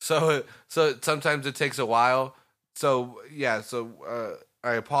 so sometimes it takes a while. So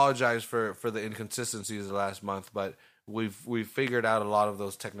apologize for the inconsistencies of the last month, but we've figured out a lot of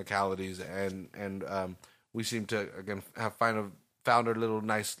those technicalities, and we seem to again have found a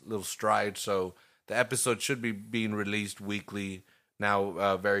nice little stride. So the episode should be being released weekly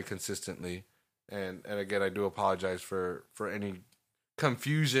now, very consistently. And again, I do apologize for any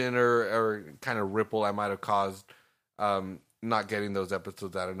confusion or kind of ripple I might have caused, not getting those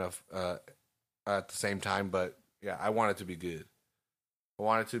episodes out enough at the same time. But yeah, I want it to be good.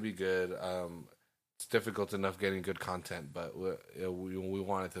 It's difficult enough getting good content, but we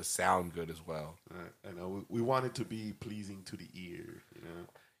want it to sound good as well. I know we want it to be pleasing to the ear, you know.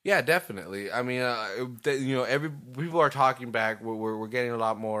 Yeah, definitely. I mean, every people are talking back. We're getting a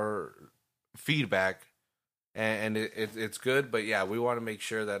lot more feedback, and it's good. But yeah, we want to make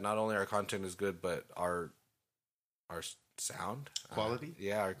sure that not only our content is good, but our sound Quality.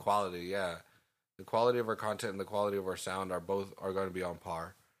 Our quality. Yeah, the quality of our content and the quality of our sound are going to be on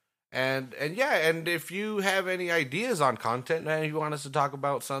par. And if you have any ideas on content and you want us to talk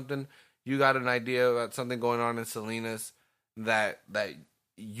about something, you got an idea about something going on in Salinas that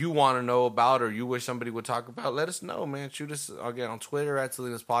you want to know about or you wish somebody would talk about, let us know, man. Shoot us again on Twitter at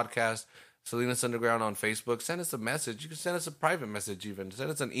Salinas Podcast, Salinas Underground on Facebook. Send us a message. You can send us a private message even.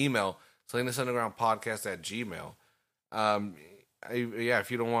 Send us an email, SalinasUndergroundPodcast@gmail.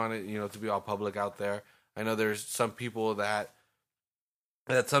 If you don't want it, to be all public out there. I know there's some people that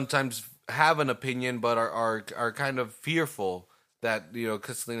sometimes have an opinion, but are kind of fearful that,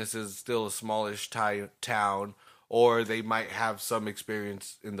 because Salinas is still a smallish town, or they might have some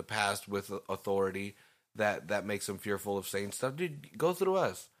experience in the past with authority that makes them fearful of saying stuff. Dude, go through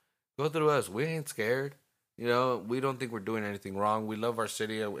us. We ain't scared. We don't think we're doing anything wrong. We love our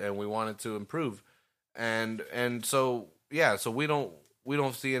city and we want it to improve. And so, yeah, so we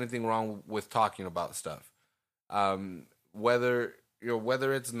don't see anything wrong with talking about stuff. Whether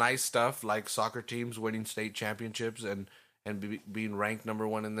it's nice stuff like soccer teams winning state championships and being ranked number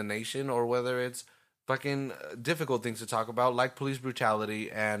 1 in the nation, or whether it's fucking difficult things to talk about like police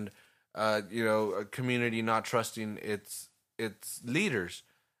brutality and a community not trusting its leaders.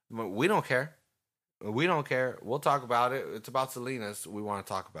 We don't care. We'll talk about it. It's about Salinas. We want to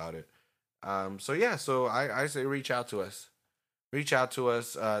talk about it. So I say reach out to us.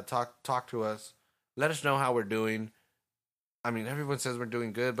 Talk to us. Let us know how we're doing. I mean, everyone says we're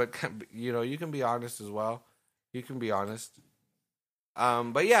doing good, but you can be honest as well. You can be honest.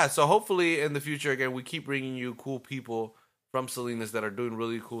 But yeah, so hopefully in the future, again, we keep bringing you cool people from Salinas that are doing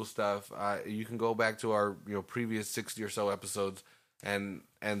really cool stuff. You can go back to our previous 60 or so episodes, and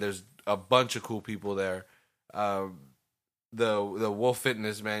there's a bunch of cool people there. The Wolf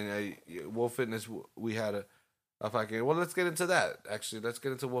Fitness, man, Wolf Fitness. We had a fucking. Well, let's get into that. Actually, let's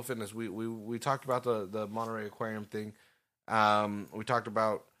get into Wolf Fitness. We talked about the Monterey Aquarium thing. We talked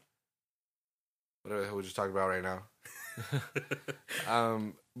about whatever the hell we just talked about right now.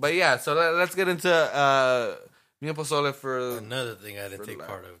 But yeah, so let's get into Mia Pozole for another thing I didn't take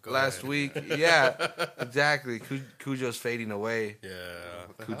part of. Go last ahead. week. Yeah, exactly. Cujo's fading away. Yeah,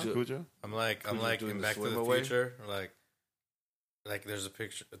 Cujo? I'm like doing in the Back to swim the away? Future. Like there's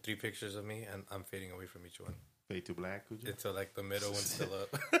 3 pictures of me, and I'm fading away from each one Fade to black, Cujo? until like the middle one's still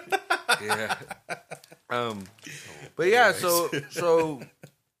up. Yeah. But yeah, so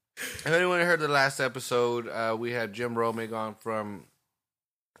if anyone heard the last episode, we had Jim Romig on from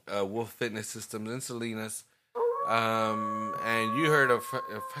Wolf Fitness Systems in Salinas. And you heard a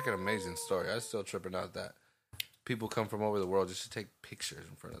fucking amazing story. I was still tripping out that people come from over the world just to take pictures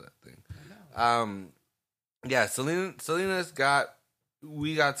in front of that thing. Yeah, Salinas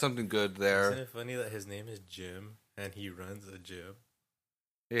we got something good there. Isn't it funny that his name is Jim and he runs a gym?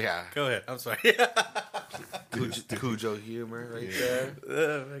 Yeah. Go ahead. I'm sorry. Cujo humor right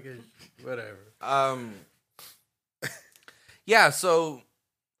there. Whatever. Yeah, so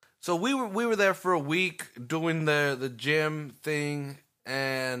we were there for a week doing the gym thing,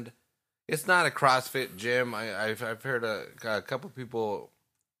 and it's not a CrossFit gym. I've heard a couple people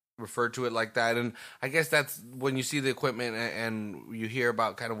refer to it like that, and I guess that's when you see the equipment and you hear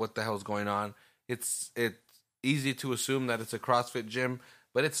about kind of what the hell's going on. It's easy to assume that it's a CrossFit gym,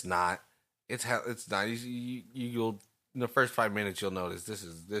 but it's not. It's not. You'll in the first 5 minutes you'll notice this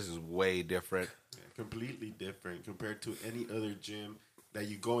is way different. Yeah, completely different compared to any other gym that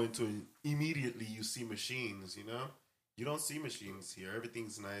you go into and immediately you see machines, You don't see machines here.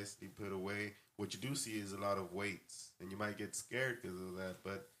 Everything's nicely put away. What you do see is a lot of weights, and you might get scared because of that.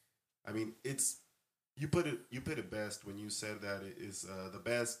 But, I mean, you put it best when you said that it is the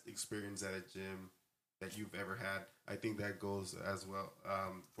best experience at a gym that you've ever had. I think that goes as well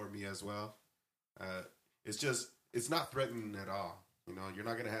for me as well. It's not threatening at all. You know, you're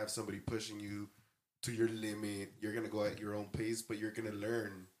not going to have somebody pushing you to your limit. You're going to go at your own pace, but you're going to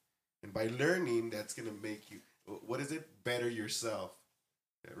learn. And by learning, that's going to make you, what is it? Better yourself.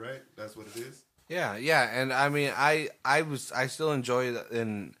 Yeah, right? That's what it is. Yeah, yeah. And I mean, I still enjoy it,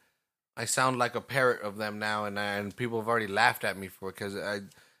 and I sound like a parrot of them now, and people have already laughed at me for it because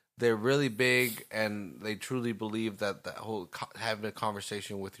they're really big, and they truly believe that the whole having a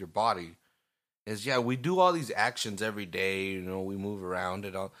conversation with your body is, yeah, we do all these actions every day, you know, we move around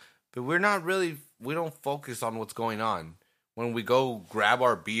and all, but we don't focus on what's going on. When we go grab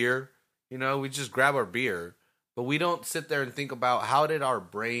our beer, you know, we just grab our beer, but we don't sit there and think about how did our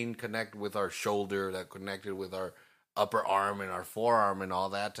brain connect with our shoulder, that connected with our upper arm and our forearm and all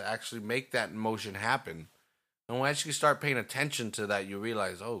that to actually make that motion happen. And once you start paying attention to that, you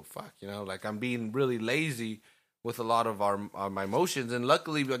realize, oh, fuck, you know, like I'm being really lazy with a lot of my motions. And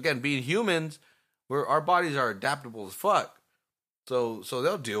luckily, again, being humans, our bodies are adaptable as fuck. So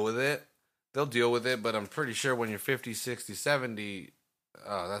they'll deal with it. But I'm pretty sure when you're 50, 60, 70,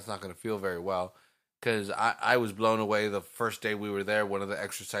 that's not going to feel very well. Because I was blown away the first day we were there. One of the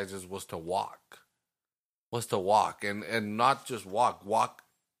exercises was to walk. And not just walk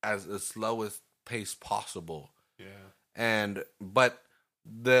as the slowest pace possible. Yeah. But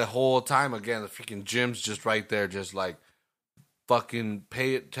the whole time, again, the freaking gym's just right there, just like, fucking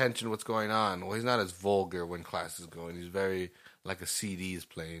pay attention to what's going on. Well, he's not as vulgar when class is going. He's very, like a CD is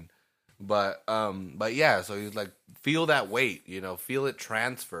playing. But yeah, so he's like, feel that weight, you know, feel it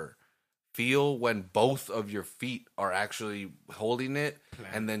transfer. Feel when both of your feet are actually holding it,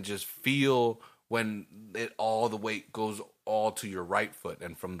 and then just feel when all the weight goes all to your right foot,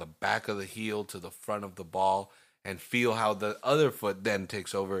 and from the back of the heel to the front of the ball, and feel how the other foot then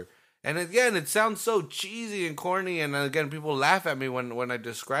takes over. And again, it sounds so cheesy and corny, and again, people laugh at me when I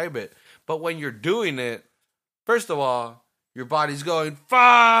describe it. But when you're doing it, first of all, your body's going,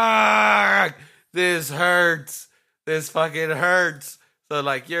 fuck, this hurts. This fucking hurts. So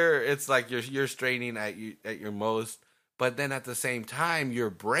like you're straining at your most. But then at the same time, your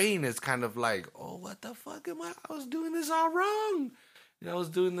brain is kind of like, oh, what the fuck am I? I was doing this all wrong. You know, I was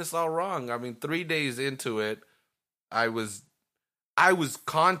doing this all wrong. I mean, 3 days into it, I was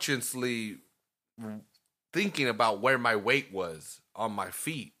consciously thinking about where my weight was on my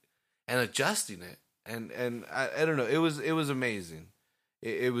feet and adjusting it. And I don't know. It was amazing.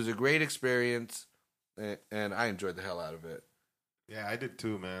 It was a great experience, and I enjoyed the hell out of it. Yeah, I did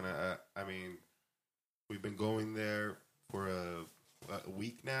too, man. I mean, we've been going there for a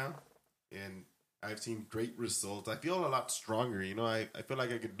week now, and I've seen great results. I feel a lot stronger. You know, I feel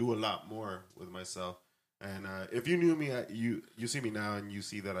like I could do a lot more with myself. And if you knew me, you see me now, and you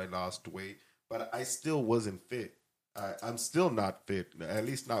see that I lost weight, but I still wasn't fit. I'm still not fit, at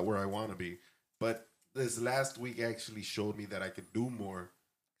least not where I want to be. But this last week actually showed me that I could do more.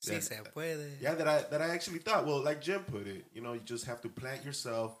 Sí se puede. Yeah, that I actually thought. Well, like Jim put it, you know, you just have to plant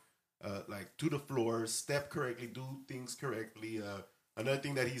yourself, like to the floor, step correctly, do things correctly. Another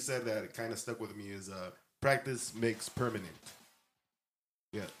thing that he said that kind of stuck with me is practice makes permanent.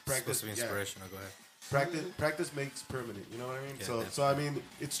 Yeah, practice. Supposed to be inspirational. Yeah. Go ahead. Practice makes permanent. You know what I mean? Yeah, so I mean,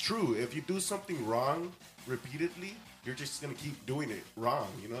 it's true. If you do something wrong repeatedly, you're just gonna keep doing it wrong.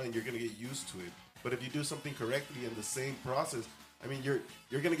 You know, and you're gonna get used to it. But if you do something correctly in the same process, I mean,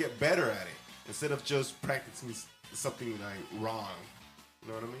 you're gonna get better at it instead of just practicing something like wrong. You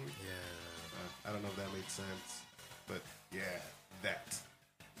know what I mean? Yeah. I don't know if that makes sense, but yeah, that.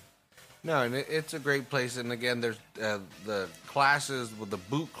 No, and it's a great place. And again, there's the classes with the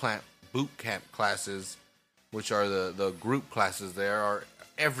boot camp classes, which are the group classes. There are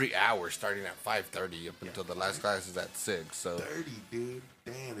every hour starting at 5:30 up until the last class is at 6. So 30, dude.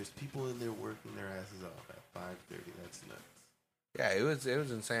 Damn, there's people in there working their asses off at 5:30. That's nuts. Yeah, it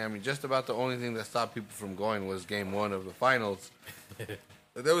was insane. I mean, just about the only thing that stopped people from going was game 1 of the finals.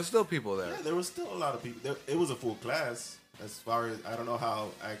 But there was still people there. Yeah, there was still a lot of people. It was a full class. As far as I don't know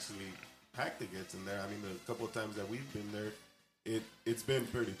how actually packed it gets in there. I mean, the couple of times that we've been there, it's been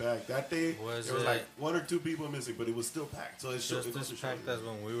pretty packed. That day, there was like 1 or 2 people missing, but it was still packed. So it's just as packed as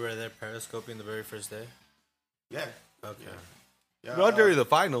when we were there periscoping the very first day. Yeah. Okay. Yeah, Not during the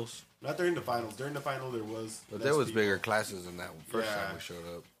finals. Not during the finals. During the final, there was. But there was people. Bigger classes than that first time we showed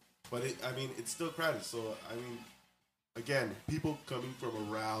up. But it's still crowded. So I mean, again, people coming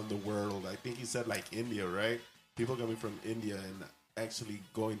from around the world. I think he said like India, right? People coming from India and actually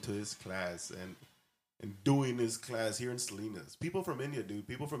going to his class and doing his class here in Salinas. People from India, dude.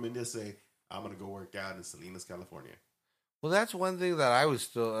 People from India say, "I'm gonna go work out in Salinas, California." Well, that's one thing that I was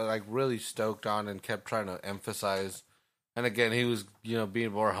still like really stoked on and kept trying to emphasize. And again, he was, you know,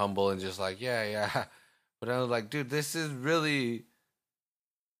 being more humble and just like, yeah. But I was like, dude, this is really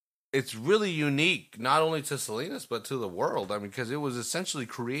it's really unique, not only to Salinas but to the world. I mean, because it was essentially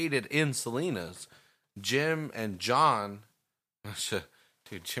created in Salinas. Jim and John,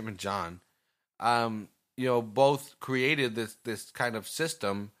 dude, Jim and John, both created this kind of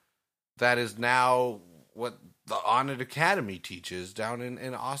system that is now what the Honored Academy teaches down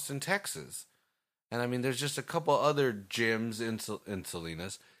in Austin, Texas. And I mean, there's just a couple other gyms in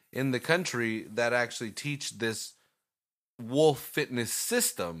Salinas in the country that actually teach this Wolf Fitness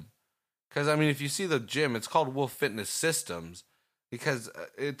system. Because I mean, if you see the gym, it's called Wolf Fitness Systems because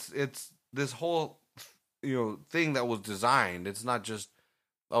it's this whole thing that was designed. It's not just,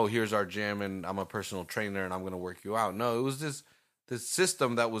 oh, here's our gym and I'm a personal trainer and I'm going to work you out. No, it was this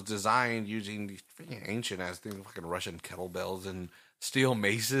system that was designed using these freaking ancient ass things, fucking Russian kettlebells and steel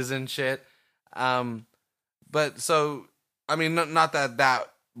maces and shit. But so, I mean, not that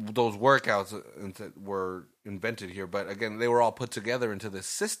those workouts were invented here, but again, they were all put together into this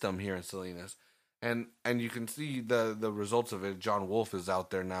system here in Salinas. And you can see the results of it. John Wolf is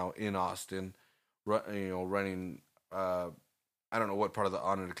out there now in Austin, running. I don't know what part of the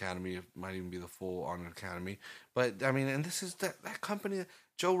Honored Academy. It might even be the full Honored Academy. But I mean, and this is that company.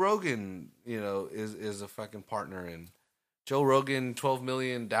 Joe Rogan, is a fucking partner in. Joe Rogan, 12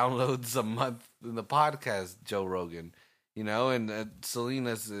 million downloads a month in the podcast. Joe Rogan, and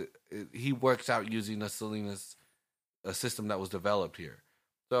Salinas, he works out using a system that was developed here.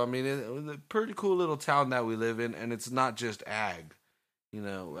 So I mean, it was a pretty cool little town that we live in, and it's not just ag.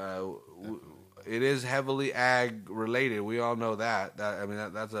 It is heavily ag related. We all know that.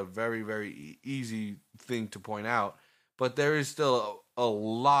 That's a very, very easy thing to point out. But there is still a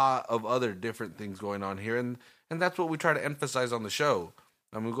lot of other different things going on here, and that's what we try to emphasize on the show.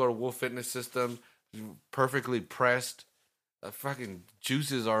 I mean, we go to Wolf Fitness System, perfectly pressed. The fucking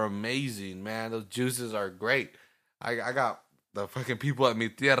juices are amazing, man. Those juices are great. I got the fucking people at Mi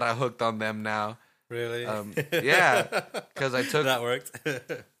Tierra hooked on them now. Really? Yeah, because I took that worked.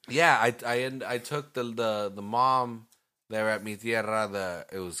 Yeah, I took the mom there at Mi Tierra.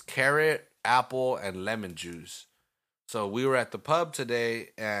 It was carrot, apple, and lemon juice. So we were at the pub today,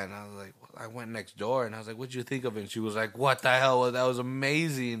 and I was like, I went next door, and I was like, "What'd you think of it?" And she was like, "What the hell? That was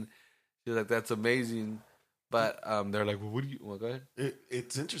amazing." She was like, "That's amazing." But they're like, "Well, what do you?" Well, go ahead.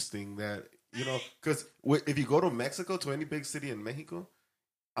 It's interesting that because if you go to Mexico, to any big city in Mexico,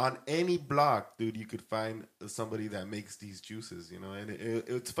 on any block, dude, you could find somebody that makes these juices, and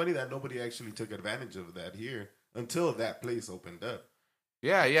it's funny that nobody actually took advantage of that here until that place opened up.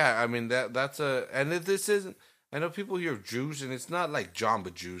 Yeah. I mean, this isn't. I know people hear juice, and it's not like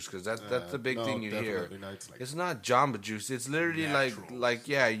Jamba Juice because that's the big thing you hear. Not. It's not Jamba Juice. It's literally like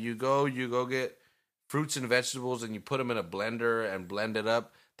you go get fruits and vegetables, and you put them in a blender and blend it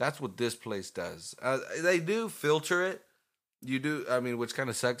up. That's what this place does. They do filter it. You do, I mean, which kind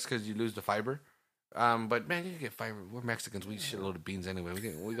of sucks because you lose the fiber. But man, you get fiber. We're Mexicans. We eat a shitload of beans anyway.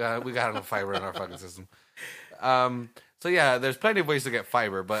 We got enough fiber in our fucking system. So yeah, there's plenty of ways to get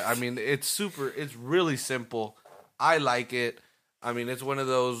fiber, but I mean, it's really simple. I like it. I mean, it's one of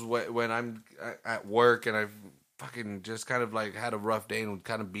those when I'm at work and I've fucking just kind of like had a rough day and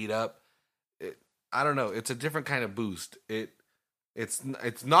kind of beat up. I don't know. It's a different kind of boost. It's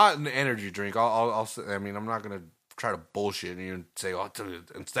not an energy drink. I mean, I'm not gonna try to bullshit and say, "Oh,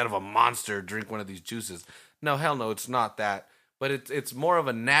 instead of a Monster, drink one of these juices." No, hell no, it's not that. But it's more of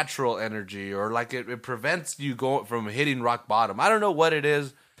a natural energy, or like it prevents you going from hitting rock bottom. I don't know what it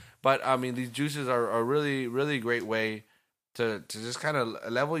is, but I mean, these juices are a really, really great way to just kind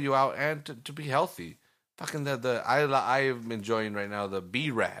of level you out and to be healthy. Fucking I'm enjoying right now the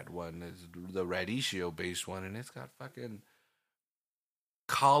B-Rad one, is the radicchio based one, and it's got fucking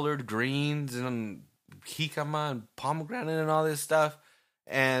collard greens and jicama and pomegranate and all this stuff,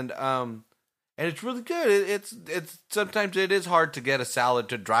 and it's really good. It's sometimes it is hard to get a salad,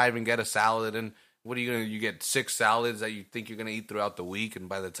 to drive and get a salad, and what are you get 6 salads that you think you're gonna eat throughout the week, and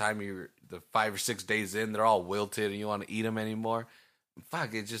by the time you're the 5 or 6 days in, they're all wilted and you want to eat them anymore.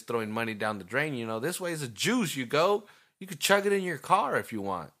 Fuck, it's just throwing money down the drain. This way is a juice. You could chug it in your car if you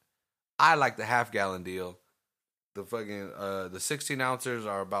want. I like the half-gallon deal. The fucking the 16 ounces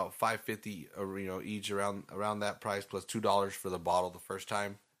are about $5.50, each, around that price, plus $2 for the bottle the first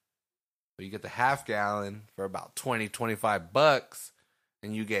time. But you get the half gallon for about $20-$25,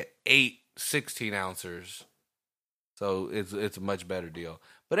 and you get 8 16 ounces. So it's a much better deal.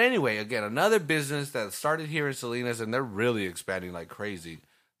 But anyway, again, another business that started here in Salinas, and they're really expanding like crazy.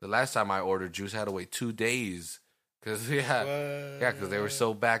 The last time I ordered juice, I had to wait 2 days because they were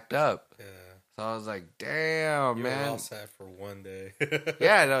so backed up. Yeah. So I was like, damn, you man. were all sad for one day.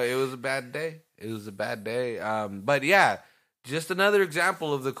 Yeah, no, it was a bad day. But yeah, just another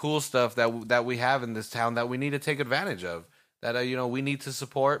example of the cool stuff that we have in this town that we need to take advantage of. That we need to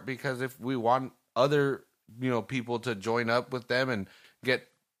support, because if we want other people to join up with them and get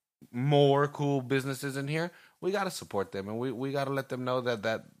more cool businesses in here, we got to support them, and we got to let them know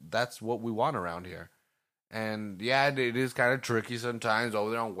that's what we want around here. And yeah, it is kind of tricky sometimes over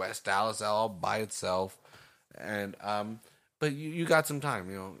there on West Dallas, all by itself. And but you got some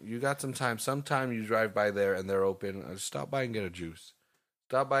time, you got some time. Sometime you drive by there and they're open. Stop by and get a juice.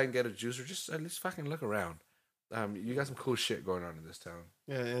 Stop by and get a juice, or just at least fucking look around. You got some cool shit going on in this town.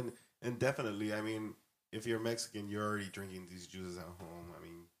 Yeah, and definitely, I mean, if you're Mexican, you're already drinking these juices at home. I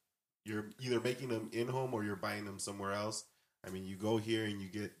mean, you're either making them in home or you're buying them somewhere else. I mean, you go here and you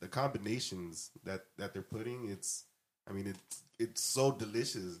get the combinations that they're putting. It's so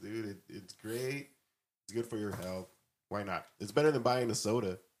delicious, dude. It's great. It's good for your health. Why not? It's better than buying a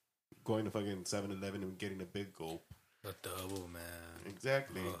soda, going to fucking 7-Eleven and getting a big gulp. A double, man.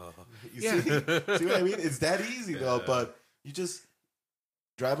 Exactly. You see what I mean? It's that easy, though. But you just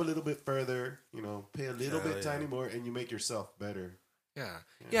drive a little bit further, pay a little bit tiny more, and you make yourself better.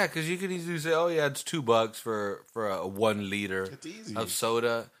 Yeah, because you could easily say, oh, yeah, it's $2 for a 1 liter of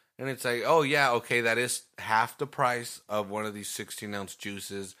soda. And it's like, oh, yeah, okay, that is half the price of one of these 16-ounce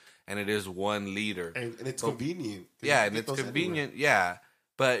juices, and it is 1 liter. And it's convenient. Yeah, and it's convenient, yeah.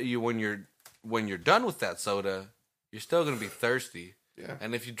 But when you're done with that soda, you're still going to be thirsty. Yeah.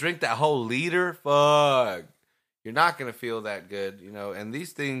 And if you drink that whole liter, fuck, you're not going to feel that good, And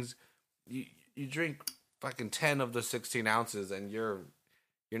these things, you drink fucking 10 of the 16 ounces, and you're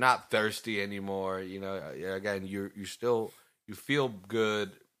not thirsty anymore. Again, you feel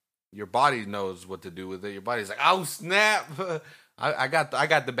good. Your body knows what to do with it. Your body's like, oh snap, I got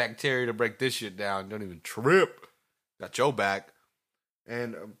the bacteria to break this shit down. Don't even trip. Got your back.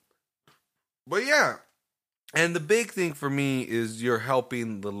 And but yeah, and the big thing for me is you're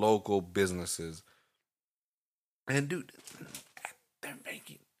helping the local businesses. And dude,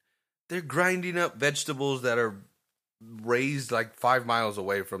 they're grinding up vegetables that are raised like 5 miles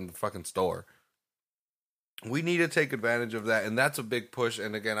away from the fucking store. We need to take advantage of that, and that's a big push.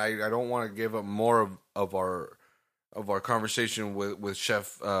 And again, I don't want to give up more of our conversation with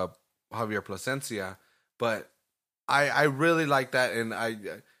Chef Javier Plasencia, but I really like that, and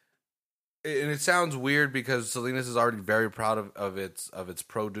it sounds weird because Salinas is already very proud of its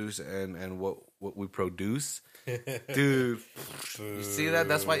produce and what we produce. Dude, you see that?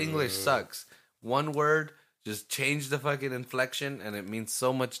 That's why English sucks. One word, just change the fucking inflection, and it means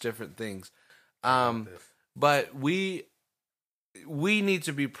so much different things. But we need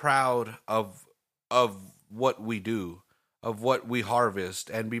to be proud of what we do, of what we harvest,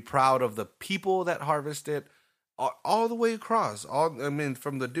 and be proud of the people that harvest it all the way across.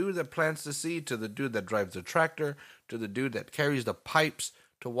 From the dude that plants the seed to the dude that drives the tractor to the dude that carries the pipes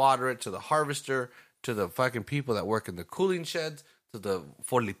to water it to the harvester to the fucking people that work in the cooling sheds to the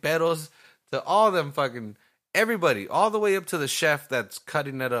forliperos to all them fucking everybody, all the way up to the chef that's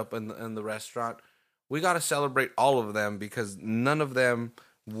cutting it up in the restaurant. We got to celebrate all of them because none of them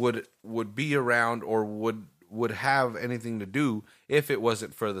would be around or would have anything to do if it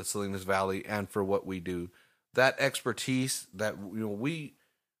wasn't for the Salinas Valley and for what we do. That expertise that we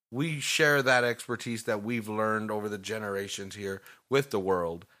share, that expertise that we've learned over the generations here with the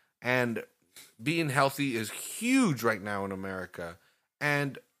world. And being healthy is huge right now in America.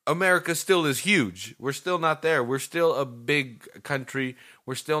 And America still is huge. We're still not there. We're still a big country.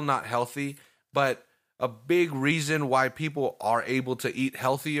 We're still not healthy. But a big reason why people are able to eat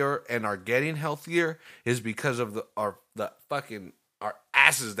healthier and are getting healthier is because of our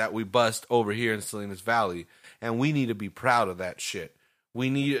asses that we bust over here in Salinas Valley. And we need to be proud of that shit.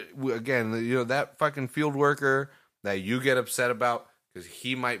 That fucking field worker that you get upset about because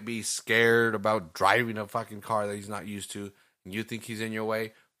he might be scared about driving a fucking car that he's not used to and you think he's in your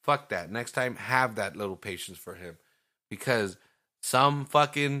way. Fuck that. Next time, have that little patience for him. Because some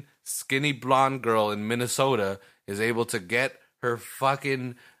fucking skinny blonde girl in Minnesota is able to get her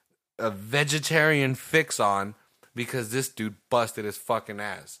fucking vegetarian fix on because this dude busted his fucking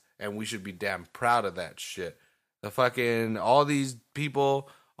ass. And we should be damn proud of that shit. All these people,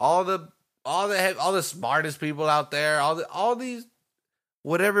 all the smartest people out there, all these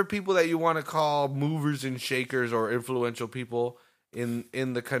whatever people that you want to call movers and shakers or influential people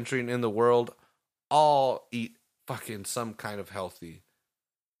in the country and in the world, all eat fucking some kind of healthy.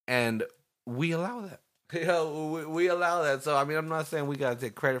 And we allow that. We allow that. So, I'm not saying we got to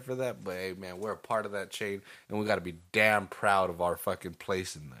take credit for that, but hey, man, we're a part of that chain, and we got to be damn proud of our fucking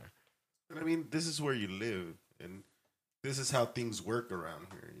place in there. And this is where you live, and this is how things work around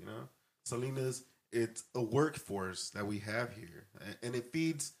here, Salinas it's a workforce that we have here, and it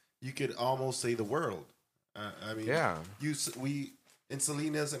feeds. You could almost say the world. I mean, we in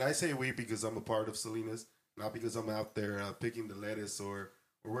Salinas, and I say we because I'm a part of Salinas, not because I'm out there picking the lettuce or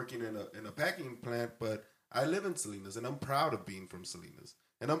working in a packing plant, but I live in Salinas, and I'm proud of being from Salinas,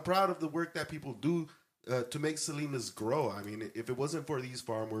 and I'm proud of the work that people do to make Salinas grow. I mean, if it wasn't for these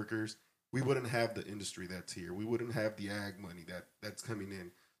farm workers, we wouldn't have the industry that's here. We wouldn't have the ag money that's coming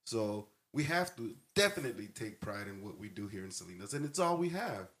in. So we have to definitely take pride in what we do here in Salinas, and it's all we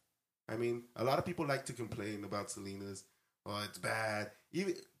have. I mean, a lot of people like to complain about Salinas. Oh, it's bad.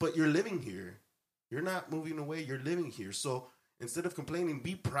 But you're living here. You're not moving away. You're living here. So instead of complaining,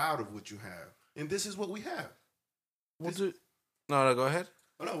 be proud of what you have. And this is what we have. No, go ahead.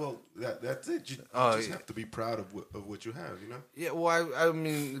 Oh, no, well, that's it. You just have to be proud of what you have, you know? Yeah, well, I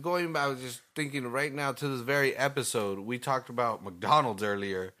mean, going back, I was just thinking right now to this very episode, we talked about McDonald's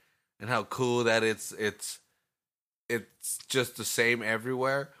earlier and how cool that it's just the same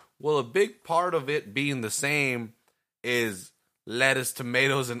everywhere. Well, a big part of it being the same is lettuce,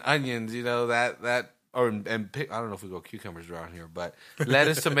 tomatoes, and onions. You know I don't know if we go cucumbers around here, but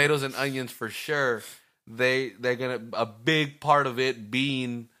lettuce, tomatoes, and onions for sure. They're gonna a big part of it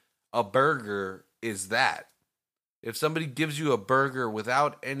being a burger is that if somebody gives you a burger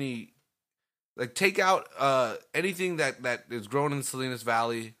without any, like, take out anything that is grown in Salinas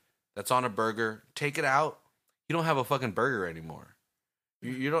Valley that's on a burger, take it out, you don't have a fucking burger anymore.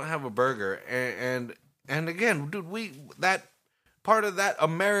 You don't have a burger, and again, dude, that part of that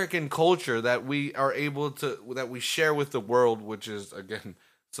American culture that we are able to that we share with the world, which is again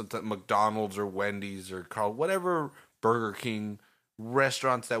sometimes McDonald's or Wendy's or Carl, whatever Burger King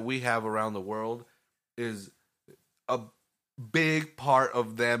restaurants that we have around the world, is a big part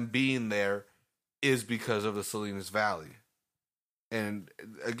of them being there is because of the Salinas Valley. And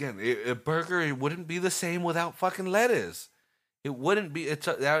again, a burger wouldn't be the same without fucking lettuce. It wouldn't be.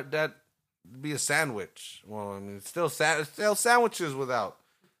 That'd be a sandwich. Well, I mean, still sandwiches without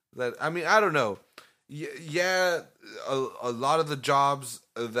that. I mean, I don't know. Yeah, a lot of the jobs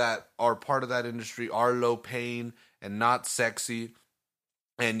that are part of that industry are low paying and not sexy.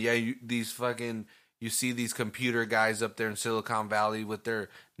 And yeah, you see these computer guys up there in Silicon Valley with their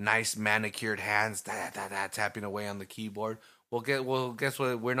nice manicured hands, tapping away on the keyboard. Well, guess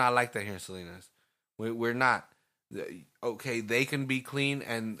what? We're not like that here in Salinas. We're not. Okay, they can be clean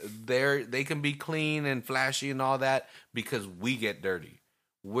and they can be clean and flashy and all that because we get dirty.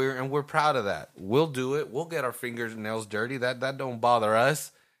 We're proud of that. We'll do it. We'll get our fingernails dirty. That don't bother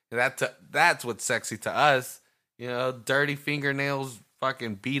us. That's what's sexy to us. You know, dirty fingernails,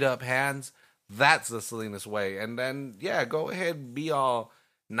 fucking beat up hands. That's the Salinas way. And then go ahead and be all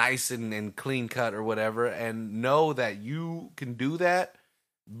nice and clean cut or whatever, and know that you can do that.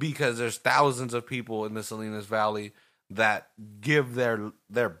 Because there's thousands of people in the Salinas Valley that give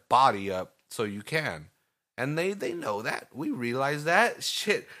their body up so you can. And they know that. We realize that.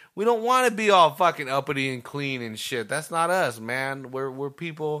 Shit. We don't want to be all fucking uppity and clean and shit. That's not us, man. We're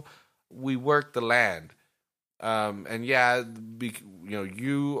people, we work the land. And you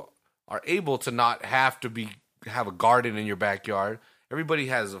are able to not have a garden in your backyard. Everybody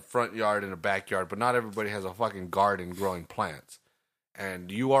has a front yard and a backyard, but not everybody has a fucking garden growing plants.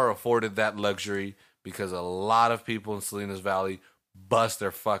 And you are afforded that luxury because a lot of people in Salinas Valley bust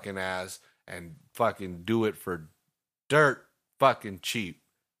their fucking ass and fucking do it for dirt fucking cheap.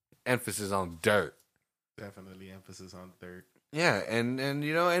 Emphasis on dirt. Definitely emphasis on dirt. Yeah, and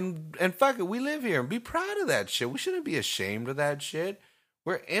you know, and fuck it, we live here and be proud of that shit. We shouldn't be ashamed of that shit.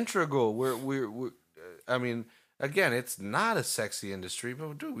 We're integral. We're I mean, again, it's not a sexy industry,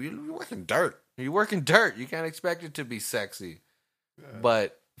 but dude, you're working dirt. You're working dirt. You can't expect it to be sexy.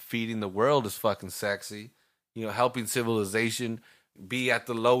 But feeding the world is fucking sexy. You know, helping civilization be at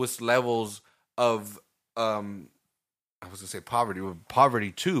the lowest levels of, I was going to say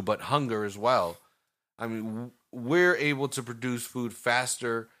poverty too, but hunger as well. I mean, we're able to produce food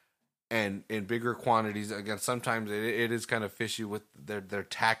faster and in bigger quantities. Again, sometimes it is kind of fishy with their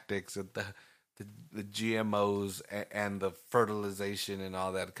tactics, the GMOs and the fertilization and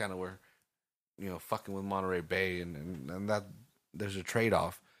all that kind of were, you know, fucking with Monterey Bay and that. There's a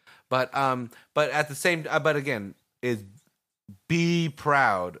trade-off, but at the same, but again, is be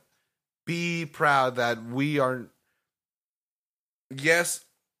proud that we are. Yes,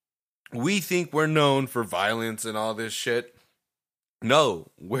 we think we're known for violence and all this shit.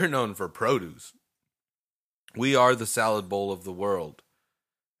 No, we're known for produce. We are the salad bowl of the world,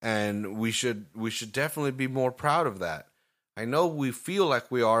 and we should definitely be more proud of that. I know we feel like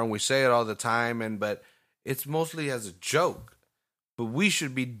we are, and we say it all the time, but it's mostly as a joke. But we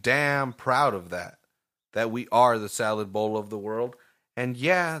should be damn proud of that. that we are the salad bowl of the world. And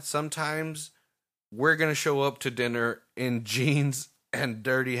yeah, sometimes we're going to show up to dinner in jeans and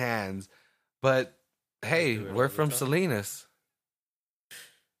dirty hands. But hey, we're from Salinas.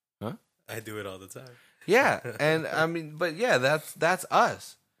 Huh? I do it all the time. Yeah, and I mean, but yeah, that's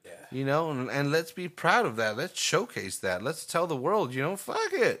us. Yeah. You know, and let's be proud of that. Let's showcase that. Let's tell the world,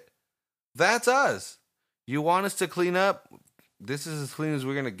 fuck it. That's us. You want us to clean up? This is as clean as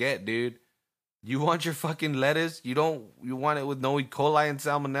we're gonna get, dude. You want your fucking lettuce? You want it with no E. coli and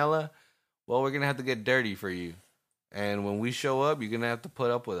salmonella? Well, we're gonna have to get dirty for you. And when we show up, you're gonna have to put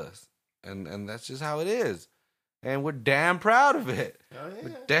up with us. And that's just how it is. And we're damn proud of it. Oh, yeah.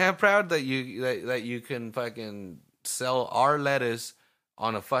 We're damn proud that you can fucking sell our lettuce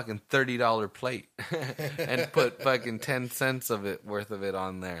on a fucking $30 plate and put fucking 10 cents of it worth of it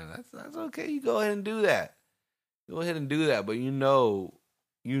on there. That's okay. You go ahead and do that. Go ahead and do that. But you know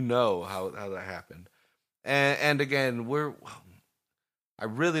how that happened. And again, I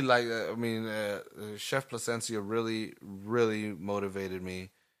really like. Chef Placencia really, really motivated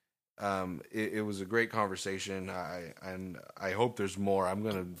me. It was a great conversation. I hope there's more. I'm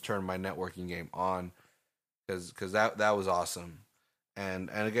gonna turn my networking game on because that was awesome. And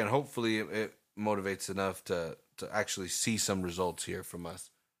again, hopefully it motivates enough to actually see some results here from us.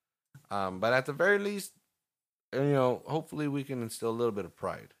 But at the very least, hopefully we can instill a little bit of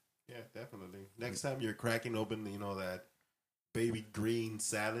pride. Yeah, definitely. Next time you're cracking open, that baby green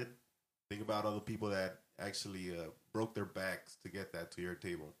salad, think about all the people that actually broke their backs to get that to your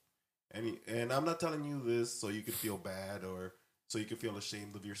table. And I'm not telling you this so you could feel bad or so you could feel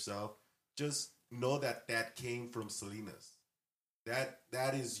ashamed of yourself. Just know that came from Salinas.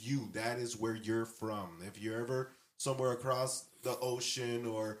 That is you. That is where you're from. If you're ever somewhere across the ocean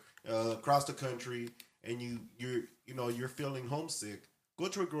or across the country and you're feeling homesick, go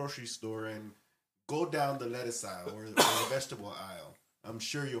to a grocery store and go down the lettuce aisle or the vegetable aisle. I'm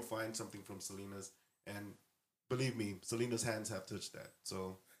sure you'll find something from Salinas. And believe me, Salinas' hands have touched that.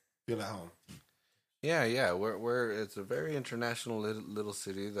 So feel at home. Yeah. We're it's a very international little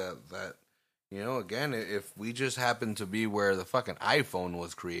city that again, if we just happen to be where the fucking iPhone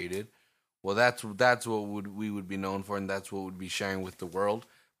was created, well, that's what we would be known for, and that's what we'd be sharing with the world,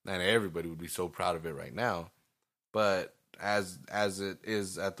 and everybody would be so proud of it right now. But as it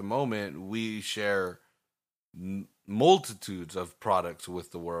is at the moment, we share multitudes of products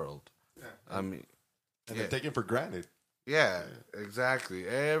with the world. Yeah. I mean, and they're taken for granted. Yeah, exactly.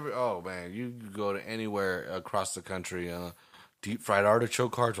 Man, you go to anywhere across the country, deep fried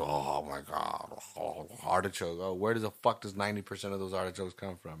artichoke hearts. Oh my god, artichoke. Oh, where the fuck does 90% of those artichokes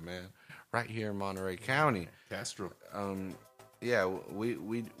come from, man? Right here in Monterey County, Castro. Yeah,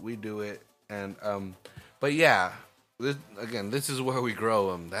 we do it, and but yeah, this is where we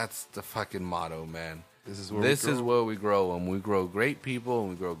grow them. That's the fucking motto, man. This is where we grow them. We grow great people and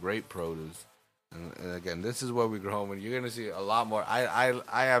we grow great produce. And again, this is where we grow them. And you're gonna see a lot more. I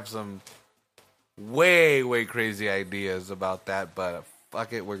have some way crazy ideas about that, but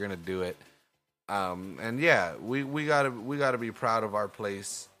fuck it, we're gonna do it. And yeah, we gotta be proud of our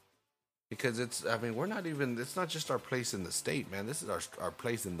place because it's not just our place in the state, man. This is our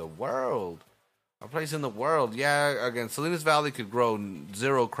place in the world. Our place in the world. Yeah, again, Salinas Valley could grow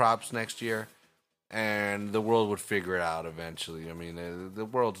 0 crops next year, and the world would figure it out eventually. I mean, the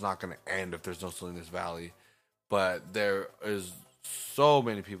world's not going to end if there's no Salinas Valley, but there is so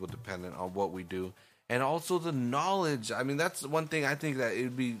many people dependent on what we do, and also the knowledge. I mean, that's one thing I think that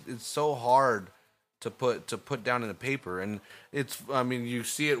it's so hard to put down in the paper, and you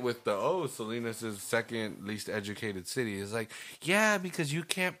see it with Salinas is second least educated city. It's like, yeah, because you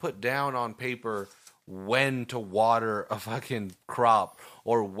can't put down on paper when to water a fucking crop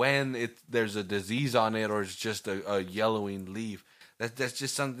or when there's a disease on it or it's just a yellowing leaf. That's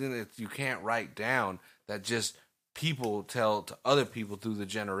just something that you can't write down, that just people tell to other people through the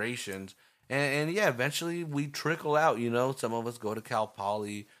generations. And yeah, eventually we trickle out, some of us go to Cal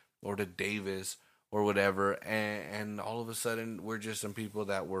Poly or to Davis or whatever, and all of a sudden we're just some people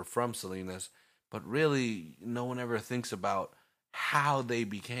that were from Salinas, but really no one ever thinks about how they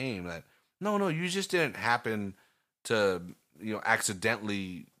became that. No, you just didn't happen to,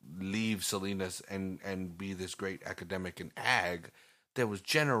 accidentally leave Salinas and be this great academic in ag. There was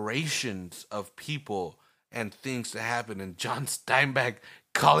generations of people and things that happened, and John Steinbeck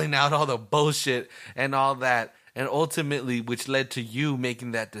calling out all the bullshit and all that, and ultimately which led to you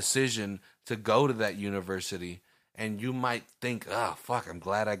making that decision to go to that university. And you might think, fuck, I'm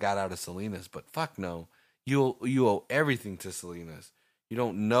glad I got out of Salinas, but fuck no. You owe everything to Salinas. You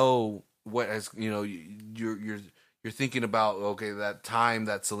don't know what has, you're thinking about, okay, that time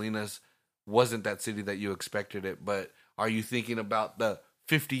that Salinas wasn't that city that you expected it, but are you thinking about the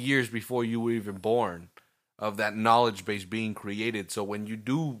 50 years before you were even born of that knowledge base being created? So when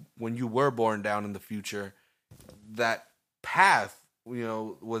you were born down in the future, that path,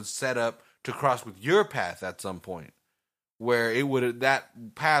 was set up to cross with your path at some point, where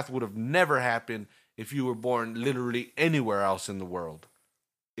that path would have never happened if you were born literally anywhere else in the world.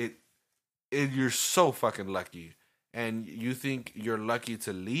 You're so fucking lucky. And you think you're lucky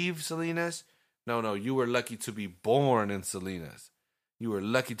to leave Salinas? No, you were lucky to be born in Salinas. You were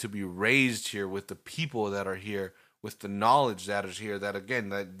lucky to be raised here with the people that are here, with the knowledge that is here. That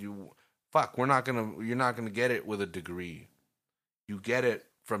again, you're not gonna get it with a degree. You get it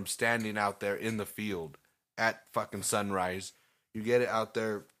from standing out there in the field at fucking sunrise. You get it out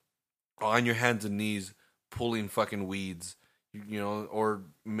there on your hands and knees pulling fucking weeds. Or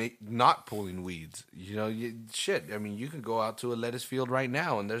not pulling weeds. Shit. I mean, you can go out to a lettuce field right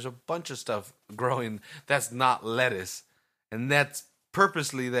now, and there's a bunch of stuff growing that's not lettuce, and that's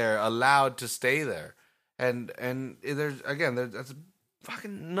purposely there, allowed to stay there. And that's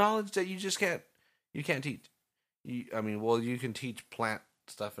fucking knowledge that you just can't teach. You can teach plant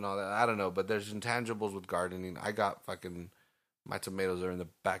stuff and all that. I don't know, but there's intangibles with gardening. I got fucking. My tomatoes are in the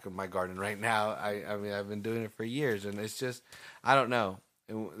back of my garden right now. I mean, I've been doing it for years, and it's just, I don't know.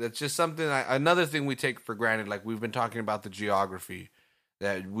 It's just something, another thing we take for granted. Like, we've been talking about the geography,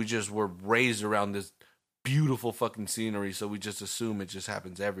 that we just were raised around this beautiful fucking scenery, so we just assume it just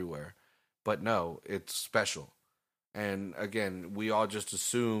happens everywhere. But no, it's special. And again, we all just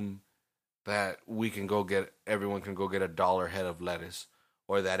assume that everyone can go get $1 head of lettuce.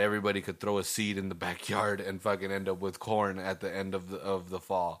 Or that everybody could throw a seed in the backyard and fucking end up with corn at the end of the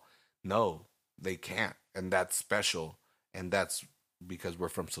fall. No, they can't. And that's special. And that's because we're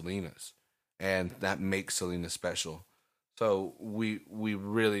from Salinas. And that makes Salinas special. So we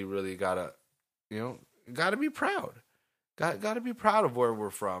really, really gotta be proud. Gotta be proud of where we're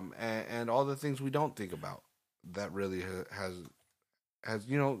from and all the things we don't think about. That really has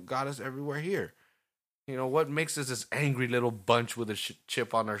got us everywhere here. What makes us this angry little bunch with a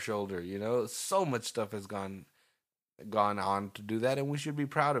chip on our shoulder? So much stuff has gone on to do that, and we should be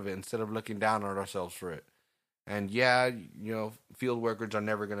proud of it instead of looking down on ourselves for it. And field workers are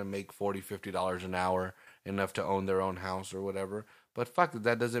never going to make $40, $50 an hour, enough to own their own house or whatever. But fuck it,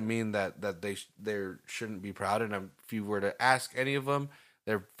 that doesn't mean that they shouldn't be proud. And if you were to ask any of them,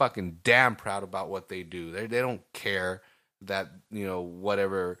 they're fucking damn proud about what they do. They don't care that,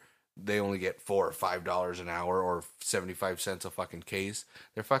 whatever. They only get $4 or $5 an hour or 75 cents a fucking case.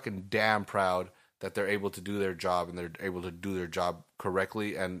 They're fucking damn proud that they're able to do their job, and they're able to do their job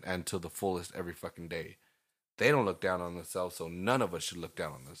correctly and to the fullest every fucking day. They don't look down on themselves, so none of us should look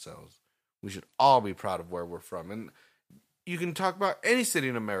down on themselves. We should all be proud of where we're from. And you can talk about any city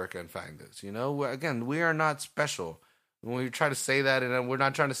in America and find this. Again, we are not special. When we try to say that, and we're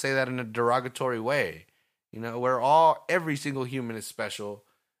not trying to say that in a derogatory way. Every single human is special,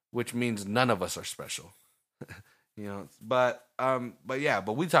 which means none of us are special. But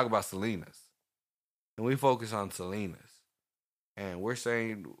we talk about Salinas. And we focus on Salinas. And we're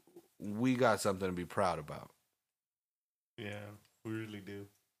saying we got something to be proud about. Yeah, we really do.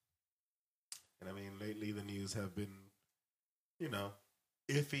 And I mean, lately the news have been,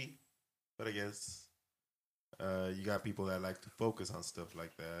 iffy. But I guess you got people that like to focus on stuff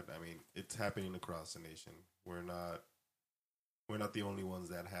like that. I mean, it's happening across the nation. We're not the only ones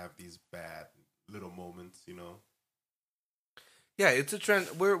that have these bad little moments, Yeah, it's a trend.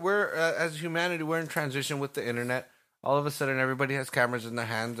 We're as humanity, we're in transition with the internet. All of a sudden, everybody has cameras in their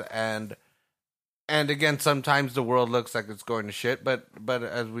hands, and again, sometimes the world looks like it's going to shit. But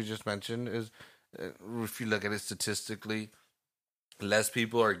as we just mentioned, if you look at it statistically, less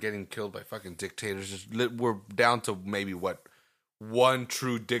people are getting killed by fucking dictators. We're down to maybe one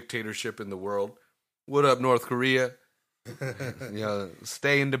true dictatorship in the world. What up, North Korea?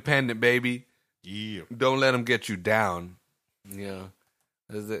 Stay independent, baby. Yeah. Don't let them get you down.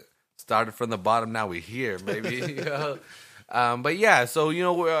 Is it started from the bottom? Now we're here, baby. But yeah, so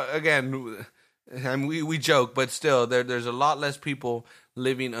again, and we joke, but still, there's a lot less people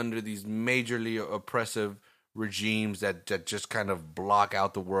living under these majorly oppressive regimes that just kind of block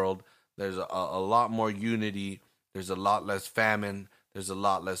out the world. There's a lot more unity. There's a lot less famine. There's a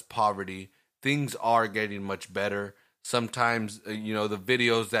lot less poverty. Things are getting much better. Sometimes, the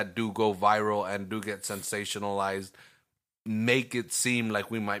videos that do go viral and do get sensationalized make it seem like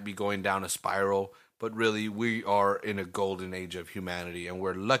we might be going down a spiral, but really we are in a golden age of humanity, and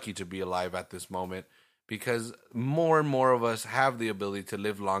we're lucky to be alive at this moment because more and more of us have the ability to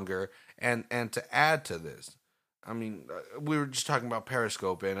live longer and to add to this. I mean, we were just talking about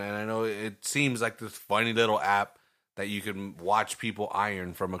Periscope, and I know it seems like this funny little app that you can watch people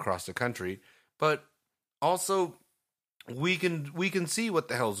iron from across the country, but also we can see what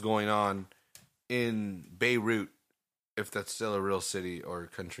the hell's going on in Beirut, if that's still a real city or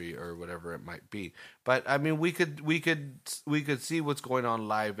country or whatever it might be. But I mean, we could see what's going on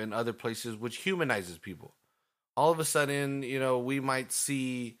live in other places, which humanizes people. All of a sudden, we might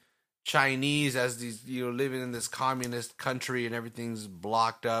see Chinese as these, living in this communist country and everything's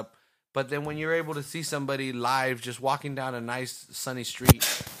blocked up. But then when you're able to see somebody live just walking down a nice sunny street,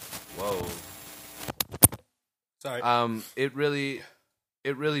 whoa. Sorry.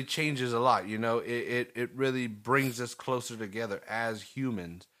 It really changes a lot, It really brings us closer together as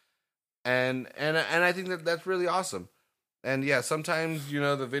humans. And I think that's really awesome. And yeah, sometimes, the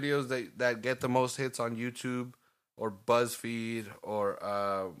videos that get the most hits on YouTube or BuzzFeed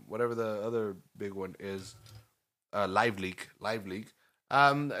or whatever the other big one is, Live Leak.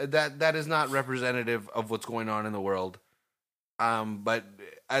 That is not representative of what's going on in the world. But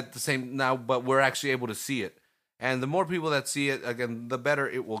at the same but we're actually able to see it. And the more people that see it, again, the better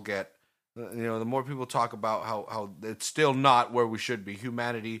it will get. The more people talk about how it's still not where we should be.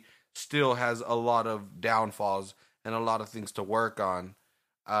 Humanity still has a lot of downfalls and a lot of things to work on.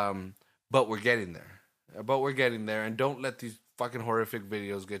 But we're getting there. And don't let these fucking horrific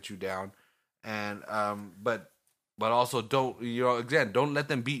videos get you down. And but also don't let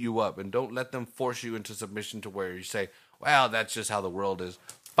them beat you up, and don't let them force you into submission to where you say, well, that's just how the world is.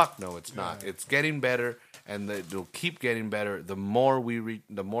 Fuck no, it's not. It's getting better, and it'll keep getting better. The more we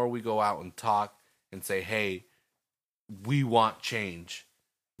go out and talk and say, hey, we want change.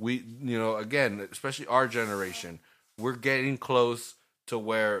 We, again, especially our generation, we're getting close to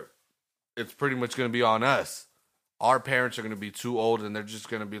where it's pretty much going to be on us. Our parents are going to be too old, and they're just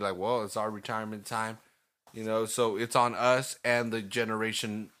going to be like, well, it's our retirement time. So it's on us and the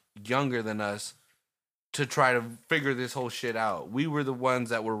generation younger than us to try to figure this whole shit out. We were the ones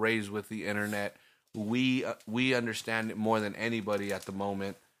that were raised with the internet. We understand it more than anybody at the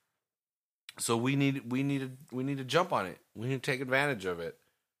moment. So we need to jump on it. We need to take advantage of it.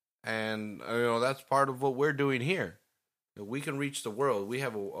 And that's part of what we're doing here. We can reach the world. We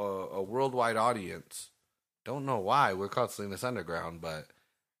have a worldwide audience. Don't know why we're called Salinas Underground, but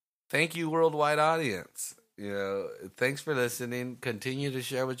thank you, worldwide audience. Thanks for listening. Continue to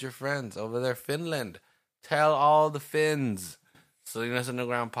share with your friends over there, Finland. Tell all the Finns, Salinas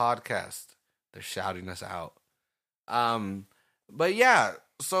Underground podcast. They're shouting us out. But yeah,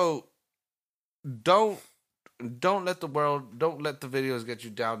 so don't let the videos get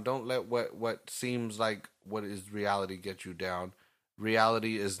you down. Don't let what seems like what is reality get you down.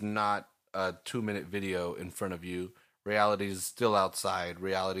 Reality is not a 2-minute video in front of you. Reality is still outside.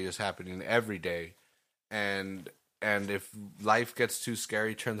 Reality is happening every day. And if life gets too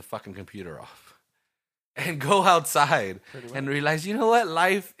scary, turn the fucking computer off. And go outside and realize, you know what?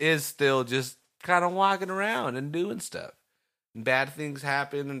 Life is still just kind of walking around and doing stuff. And bad things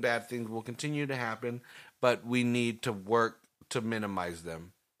happen, and bad things will continue to happen, but we need to work to minimize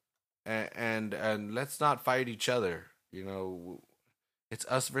them. And let's not fight each other. It's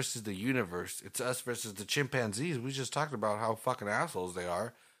us versus the universe. It's us versus the chimpanzees. We just talked about how fucking assholes they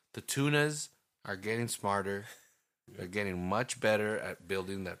are. The tunas are getting smarter. They're getting much better at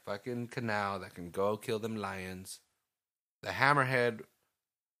building that fucking canal that can go kill them lions. The hammerhead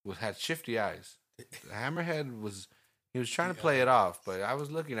had shifty eyes. The hammerhead was trying to play it off, but I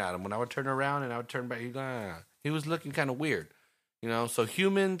was looking at him. When I would turn around and I would turn back, he was looking kind of weird. So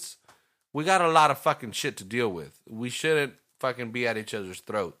humans, we got a lot of fucking shit to deal with. We shouldn't fucking be at each other's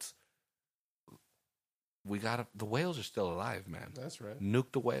throats. The whales are still alive, man. That's right.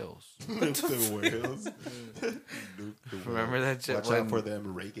 Nuke the whales. Nuke the whales. Nuke the whales. Remember that shit? Watch out for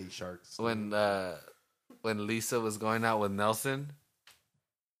them reggae sharks. When Lisa was going out with Nelson,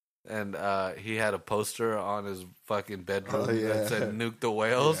 and he had a poster on his fucking bedroom that said "Nuke the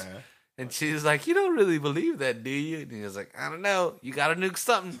whales," and she's like, "You don't really believe that, do you?" And he was like, "I don't know. You got to nuke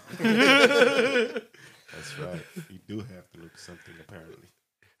something." That's right. You do have to nuke something, apparently.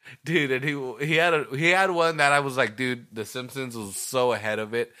 Dude, and he had one that I was like, dude, The Simpsons was so ahead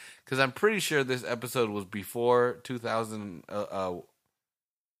of it, because I'm pretty sure this episode was before 2001. I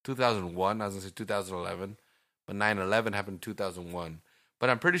was gonna say 2011, but 9/11 happened in 2001. But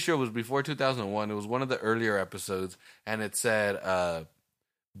I'm pretty sure it was before 2001. It was one of the earlier episodes, and it said,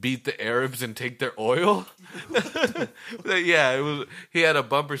 "Beat the Arabs and take their oil." Yeah, it was. He had a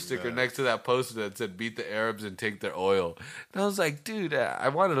bumper sticker next to that poster that said "Beat the Arabs and take their oil." And I was like, dude, I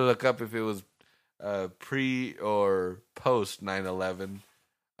wanted to look up if it was pre or post 9/11.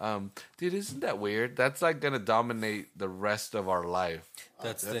 Dude, isn't that weird? That's like gonna dominate the rest of our life.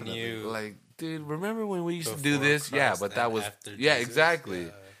 That's the Definitely. new. Like, dude, remember when we used to do Before this? Yeah, Christ but that and was after yeah, Jesus? exactly.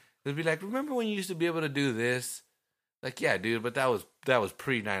 Yeah. It'd be like, remember when you used to be able to do this? Like, yeah, dude, but that was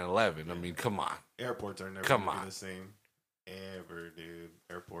pre 9/11. I mean, come on. Airports are never Come gonna on. be the same. Ever, dude.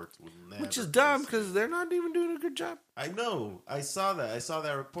 Airports will never. Which is be dumb the because same. they're not even doing a good job. I know. I saw that. I saw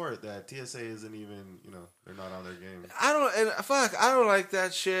that report that TSA isn't even. They're not on their game. I don't like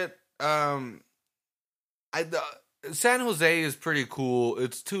that shit. San Jose is pretty cool.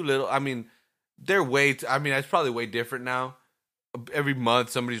 It's too little. I mean, it's probably way different now. Every month,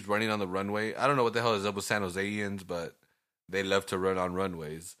 somebody's running on the runway. I don't know what the hell is up with San Joseans, but they love to run on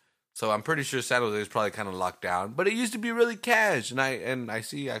runways. So I'm pretty sure San Jose is probably kind of locked down. But it used to be really cash, and I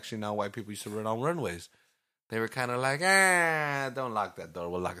see actually now why people used to run on runways. They were kind of like, don't lock that door.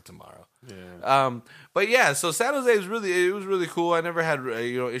 We'll lock it tomorrow. Yeah. But yeah, so San Jose was really cool. I never had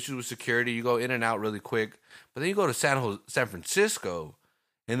issues with security. You go in and out really quick. But then you go to San Francisco,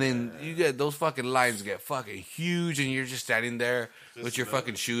 and then you get those fucking lines get fucking huge, and you're just standing there with your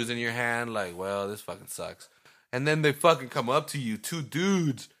fucking shoes in your hand, like, well, this fucking sucks. And then they fucking come up to you, two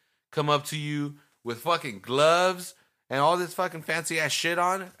dudes come up to you with fucking gloves and all this fucking fancy ass shit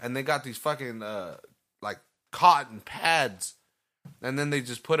on, and they got these fucking like cotton pads, and then they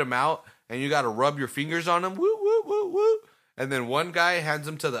just put them out, and you got to rub your fingers on them, woo woo woo woo, and then one guy hands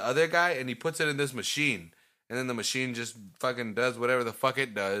them to the other guy, and he puts it in this machine, and then the machine just fucking does whatever the fuck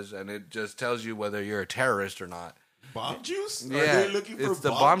it does, and it just tells you whether you're a terrorist or not. Bomb juice? Are Yeah, they looking for it's the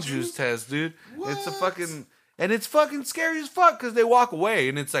bomb juice test, dude. It's a fucking. And it's fucking scary as fuck because they walk away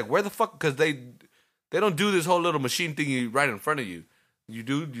and it's like, where the fuck? Because they don't do this whole little machine thingy right in front of you. You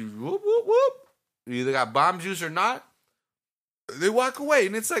whoop, whoop, whoop. You either got bomb juice or not. They walk away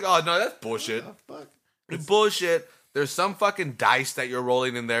and it's like, oh no, that's bullshit. Fuck. It's bullshit. There's some fucking dice that you're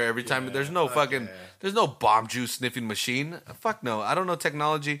rolling in there every time. There's no fucking, there's no bomb juice sniffing machine. Fuck no. I don't know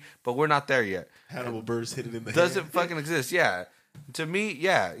technology, but we're not there yet. Hannibal Buress hit it in the Doesn't head. fucking exist. Yeah. To me,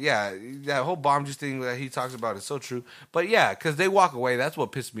 yeah. That whole bomb juice thing that he talks about is so true. But yeah, because they walk away. That's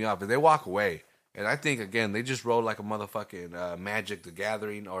what pissed me off. Is they walk away. And I think, again, they just roll like a motherfucking Magic the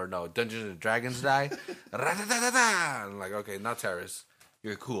Gathering or no, Dungeons and Dragons die. I'm like, okay, not terrorists.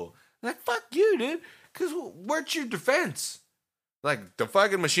 You're cool. I'm like, fuck you, dude. Because where's your defense? Like, the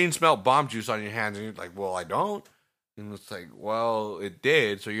fucking machine smelled bomb juice on your hands. And you're like, well, I don't. And it's like, well, it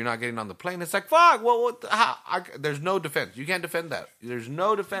did, so you're not getting on the plane. It's like, fuck, well, there's no defense. You can't defend that. There's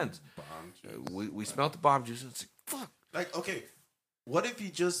no defense. Bomb juice. We smelled the bomb juice, and it's like, fuck. Like, okay, what if you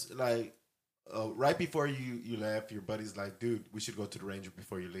just, like, right before you left, your buddy's like, dude, we should go to the range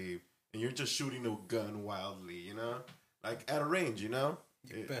before you leave. And you're just shooting a gun wildly, Like, at a range, You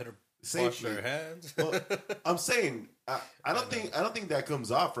better wash safely. your hands. Well, I'm saying, I don't think that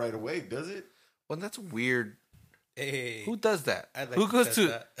comes off right away, does it? Well, that's weird. Hey, Who does that? I'd like Who to goes test to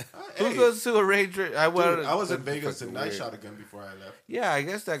that. who Hey, goes to a range? dude, I was in that's Vegas fucking and I weird. shot a gun before I left. Yeah, I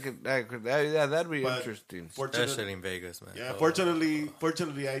guess that'd be But interesting. Especially Fortunately, in Vegas, man. yeah, Oh.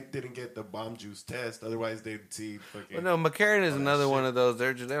 fortunately, I didn't get the bomb juice test. Otherwise, they'd see fucking. Well, no, McCarran is all that another one shit. of those.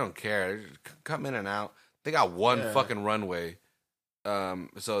 They don't care. They just come in and out. They got one Yeah. fucking runway.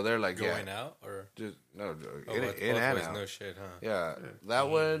 So they're like, Going yeah, out or just no, oh, in both and ways, out. no shit, huh? Yeah, that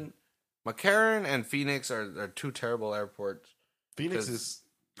one. McCarran and Phoenix are two terrible airports Phoenix is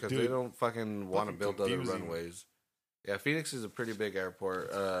because dude, they don't fucking want to fucking build other confusing. runways. Yeah, Phoenix is a pretty big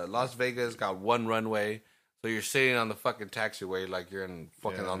airport. Las Vegas got one runway, so you're sitting on the fucking taxiway like you're in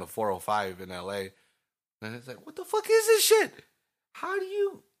fucking Yeah. on the 405 in LA, and it's like, what the fuck is this shit? How do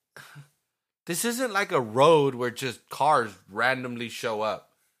you? This isn't like a road where just cars randomly show up.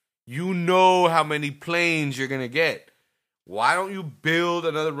 You know how many planes you're gonna get. Why don't you build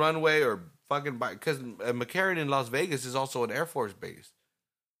another runway or fucking buy? Because McCarran in Las Vegas is also an Air Force base.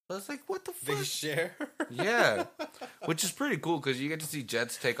 So it's like, what the fuck? They share. Yeah, which is pretty cool because you get to see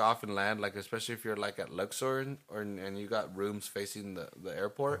jets take off and land. Like especially if you're like at Luxor and you got rooms facing the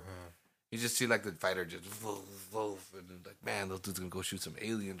airport. You just see like the fighter just and it's like, man, those dudes gonna go shoot some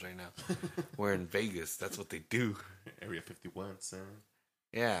aliens right now. We're in Vegas. That's what they do. Area 51, son.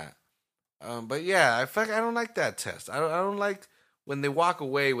 Yeah. But yeah, I don't like that test. I don't like when they walk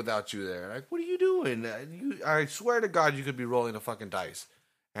away without you there. Like, what are you doing? I swear to God, you could be rolling a fucking dice,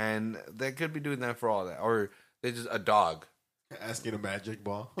 and they could be doing that for all that, or they just a dog. Asking a magic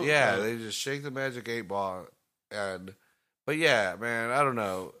ball. Yeah, they just shake the magic 8-ball, but yeah, man, I don't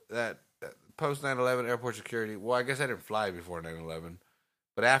know that post 9/11 airport security. Well, I guess I didn't fly before 9/11,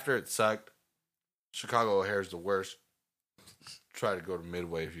 but after it sucked. Chicago O'Hare is the worst. Try to go to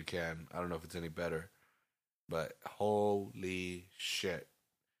Midway if you can. I don't know if it's any better, but holy shit,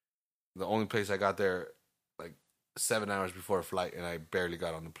 The only place I got there like 7 hours before a flight, and I barely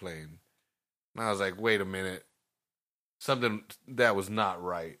got on the plane. And I was like, wait a minute. Something that was not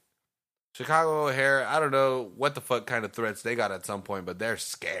right. Chicago O'Hare, I don't know what the fuck kind of threats they got at some point, but they're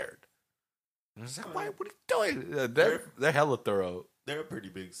scared. And I was like, what are you doing? They're hella thorough. They're a pretty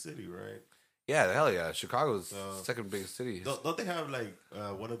big city, right? Yeah, hell yeah. Chicago's second biggest city. Don't they have like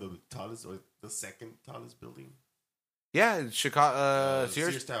one of the tallest or the second tallest building? Yeah, Chicago.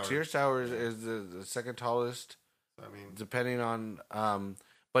 Sears Tower. Sears Tower is the second tallest. I mean, depending on.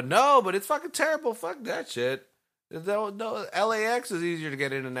 But it's fucking terrible. Fuck that shit. No, LAX is easier to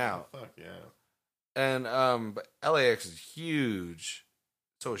get in and out. Fuck yeah. And but LAX is huge.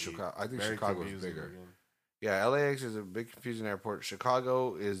 So is Chicago. I think Chicago is bigger. Again. Yeah, LAX is a big confusing airport.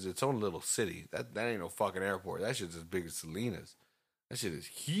 Chicago is its own little city. That ain't no fucking airport. That shit's as big as Salinas. That shit is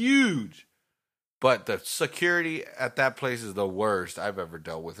huge. But the security at that place is the worst I've ever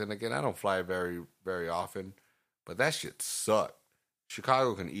dealt with. And again, I don't fly very, very often. But that shit sucked.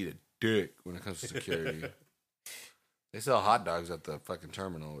 Chicago can eat a dick when it comes to security. They sell hot dogs at the fucking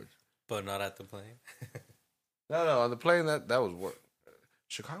terminal. But not at the plane. No, on the plane, that was work.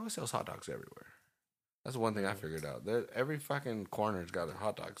 Chicago sells hot dogs everywhere. That's one thing I figured out. Every fucking corner's got a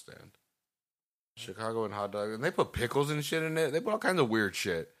hot dog stand. Chicago and hot dog. And they put pickles and shit in it. They put all kinds of weird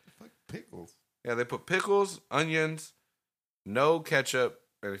shit. Fuck pickles. Yeah, they put pickles, onions, no ketchup.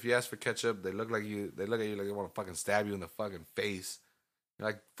 And if you ask for ketchup, they look at you like they want to fucking stab you in the fucking face. You're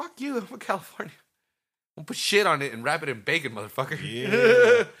like, fuck you, I'm from California. I'm gonna put shit on it and wrap it in bacon, motherfucker.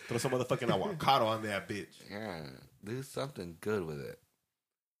 Yeah. Throw some motherfucking avocado on that bitch. Yeah. Do something good with it.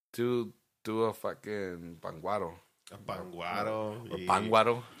 Do a fucking panguaro. A panguaro. Or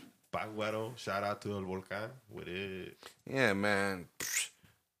panguaro. Panguaro. Shout out to El Volcan with it. Yeah, man.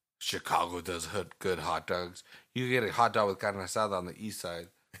 Chicago does good hot dogs. You get a hot dog with carne asada on the east side,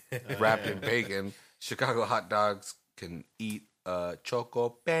 wrapped in bacon. Chicago hot dogs can eat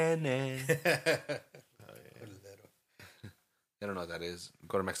choco penne. I don't know what that is.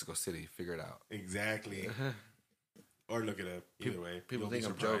 Go to Mexico City. Figure it out. Exactly. Or look it up. Either way. People think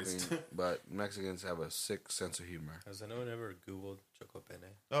I'm joking, but Mexicans have a sick sense of humor. Has anyone ever Googled choco penne?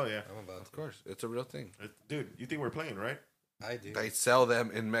 Oh, yeah. I'm about to. Of course. It's a real thing. Dude, you think we're playing, right? I do. They sell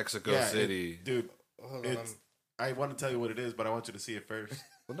them in Mexico City. Dude, Hold on. I want to tell you what it is, but I want you to see it first.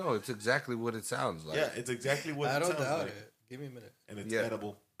 Well, no, it's exactly what it sounds like. Yeah, it's exactly what it sounds like. I don't doubt it. Give me a minute. And it's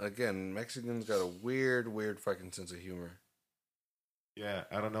edible. Again, Mexicans got a weird fucking sense of humor. Yeah,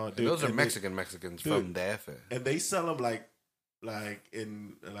 I don't know. Dude, And those are Mexicans from DF. And they sell them like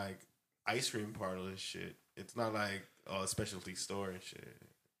in ice cream parlor and shit. It's not like a specialty store and shit.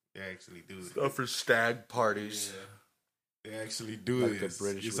 They actually do this. Stuff for stag parties. Yeah. They actually do Like this. the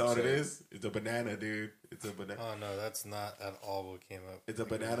British You would saw what it say. is? It's a banana, dude. It's a banana. Oh no, that's not at all what came up. It's a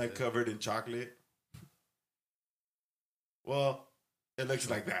banana covered in chocolate. Well, it looks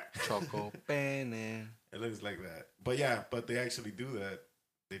like that. Choco penne. It looks like that. But yeah, but they actually do that.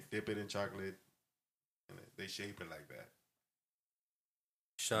 They dip it in chocolate and they shape it like that.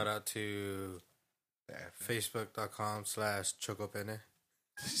 Shout out to Facebook.com/chocopenne.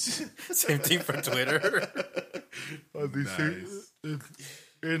 Same thing for Twitter. Nice.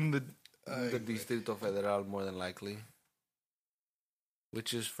 In the Distrito Federal, more than likely.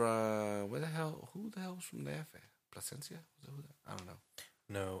 Which is from who the hell's from the F? Plasencia? I don't know.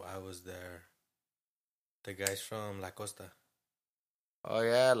 No, I was there. The guys from La Costa. Oh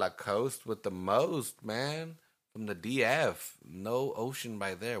yeah, La Coast with the most, man. From the DF. No ocean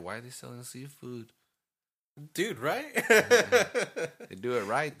by there. Why are they selling seafood? Dude, right? They do it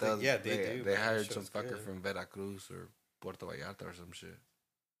right though. Yeah, they do. They Man, hired that some show's fucker good. from Veracruz or Puerto Vallarta or some shit.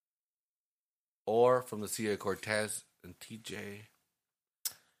 Or from the Cia Cortez and TJ.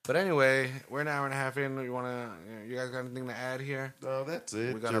 But anyway, we're an hour and a half in. You guys got anything to add here? No, that's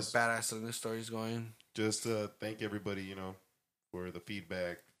it. We got our badass Salinas stories going. Just thank everybody, for the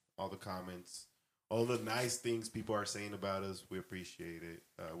feedback, all the comments, all the nice things people are saying about us. We appreciate it.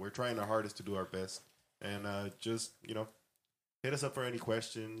 We're trying our hardest to do our best. And just, hit us up for any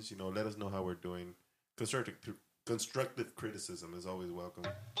questions. Let us know how we're doing. Constructive criticism is always welcome.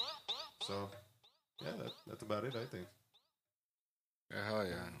 So, yeah, that's about it, I think. Yeah, hell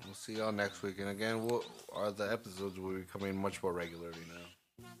yeah. We'll see y'all next week. And again, the episodes will be coming much more regularly now.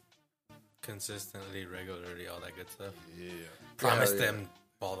 Consistently, regularly, all that good stuff. Yeah. Promise yeah. them,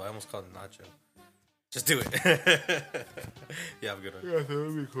 Baldo. I almost called him Nacho. Just do it. Yeah, have a good one. Yeah, that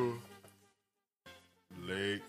would be cool. Late.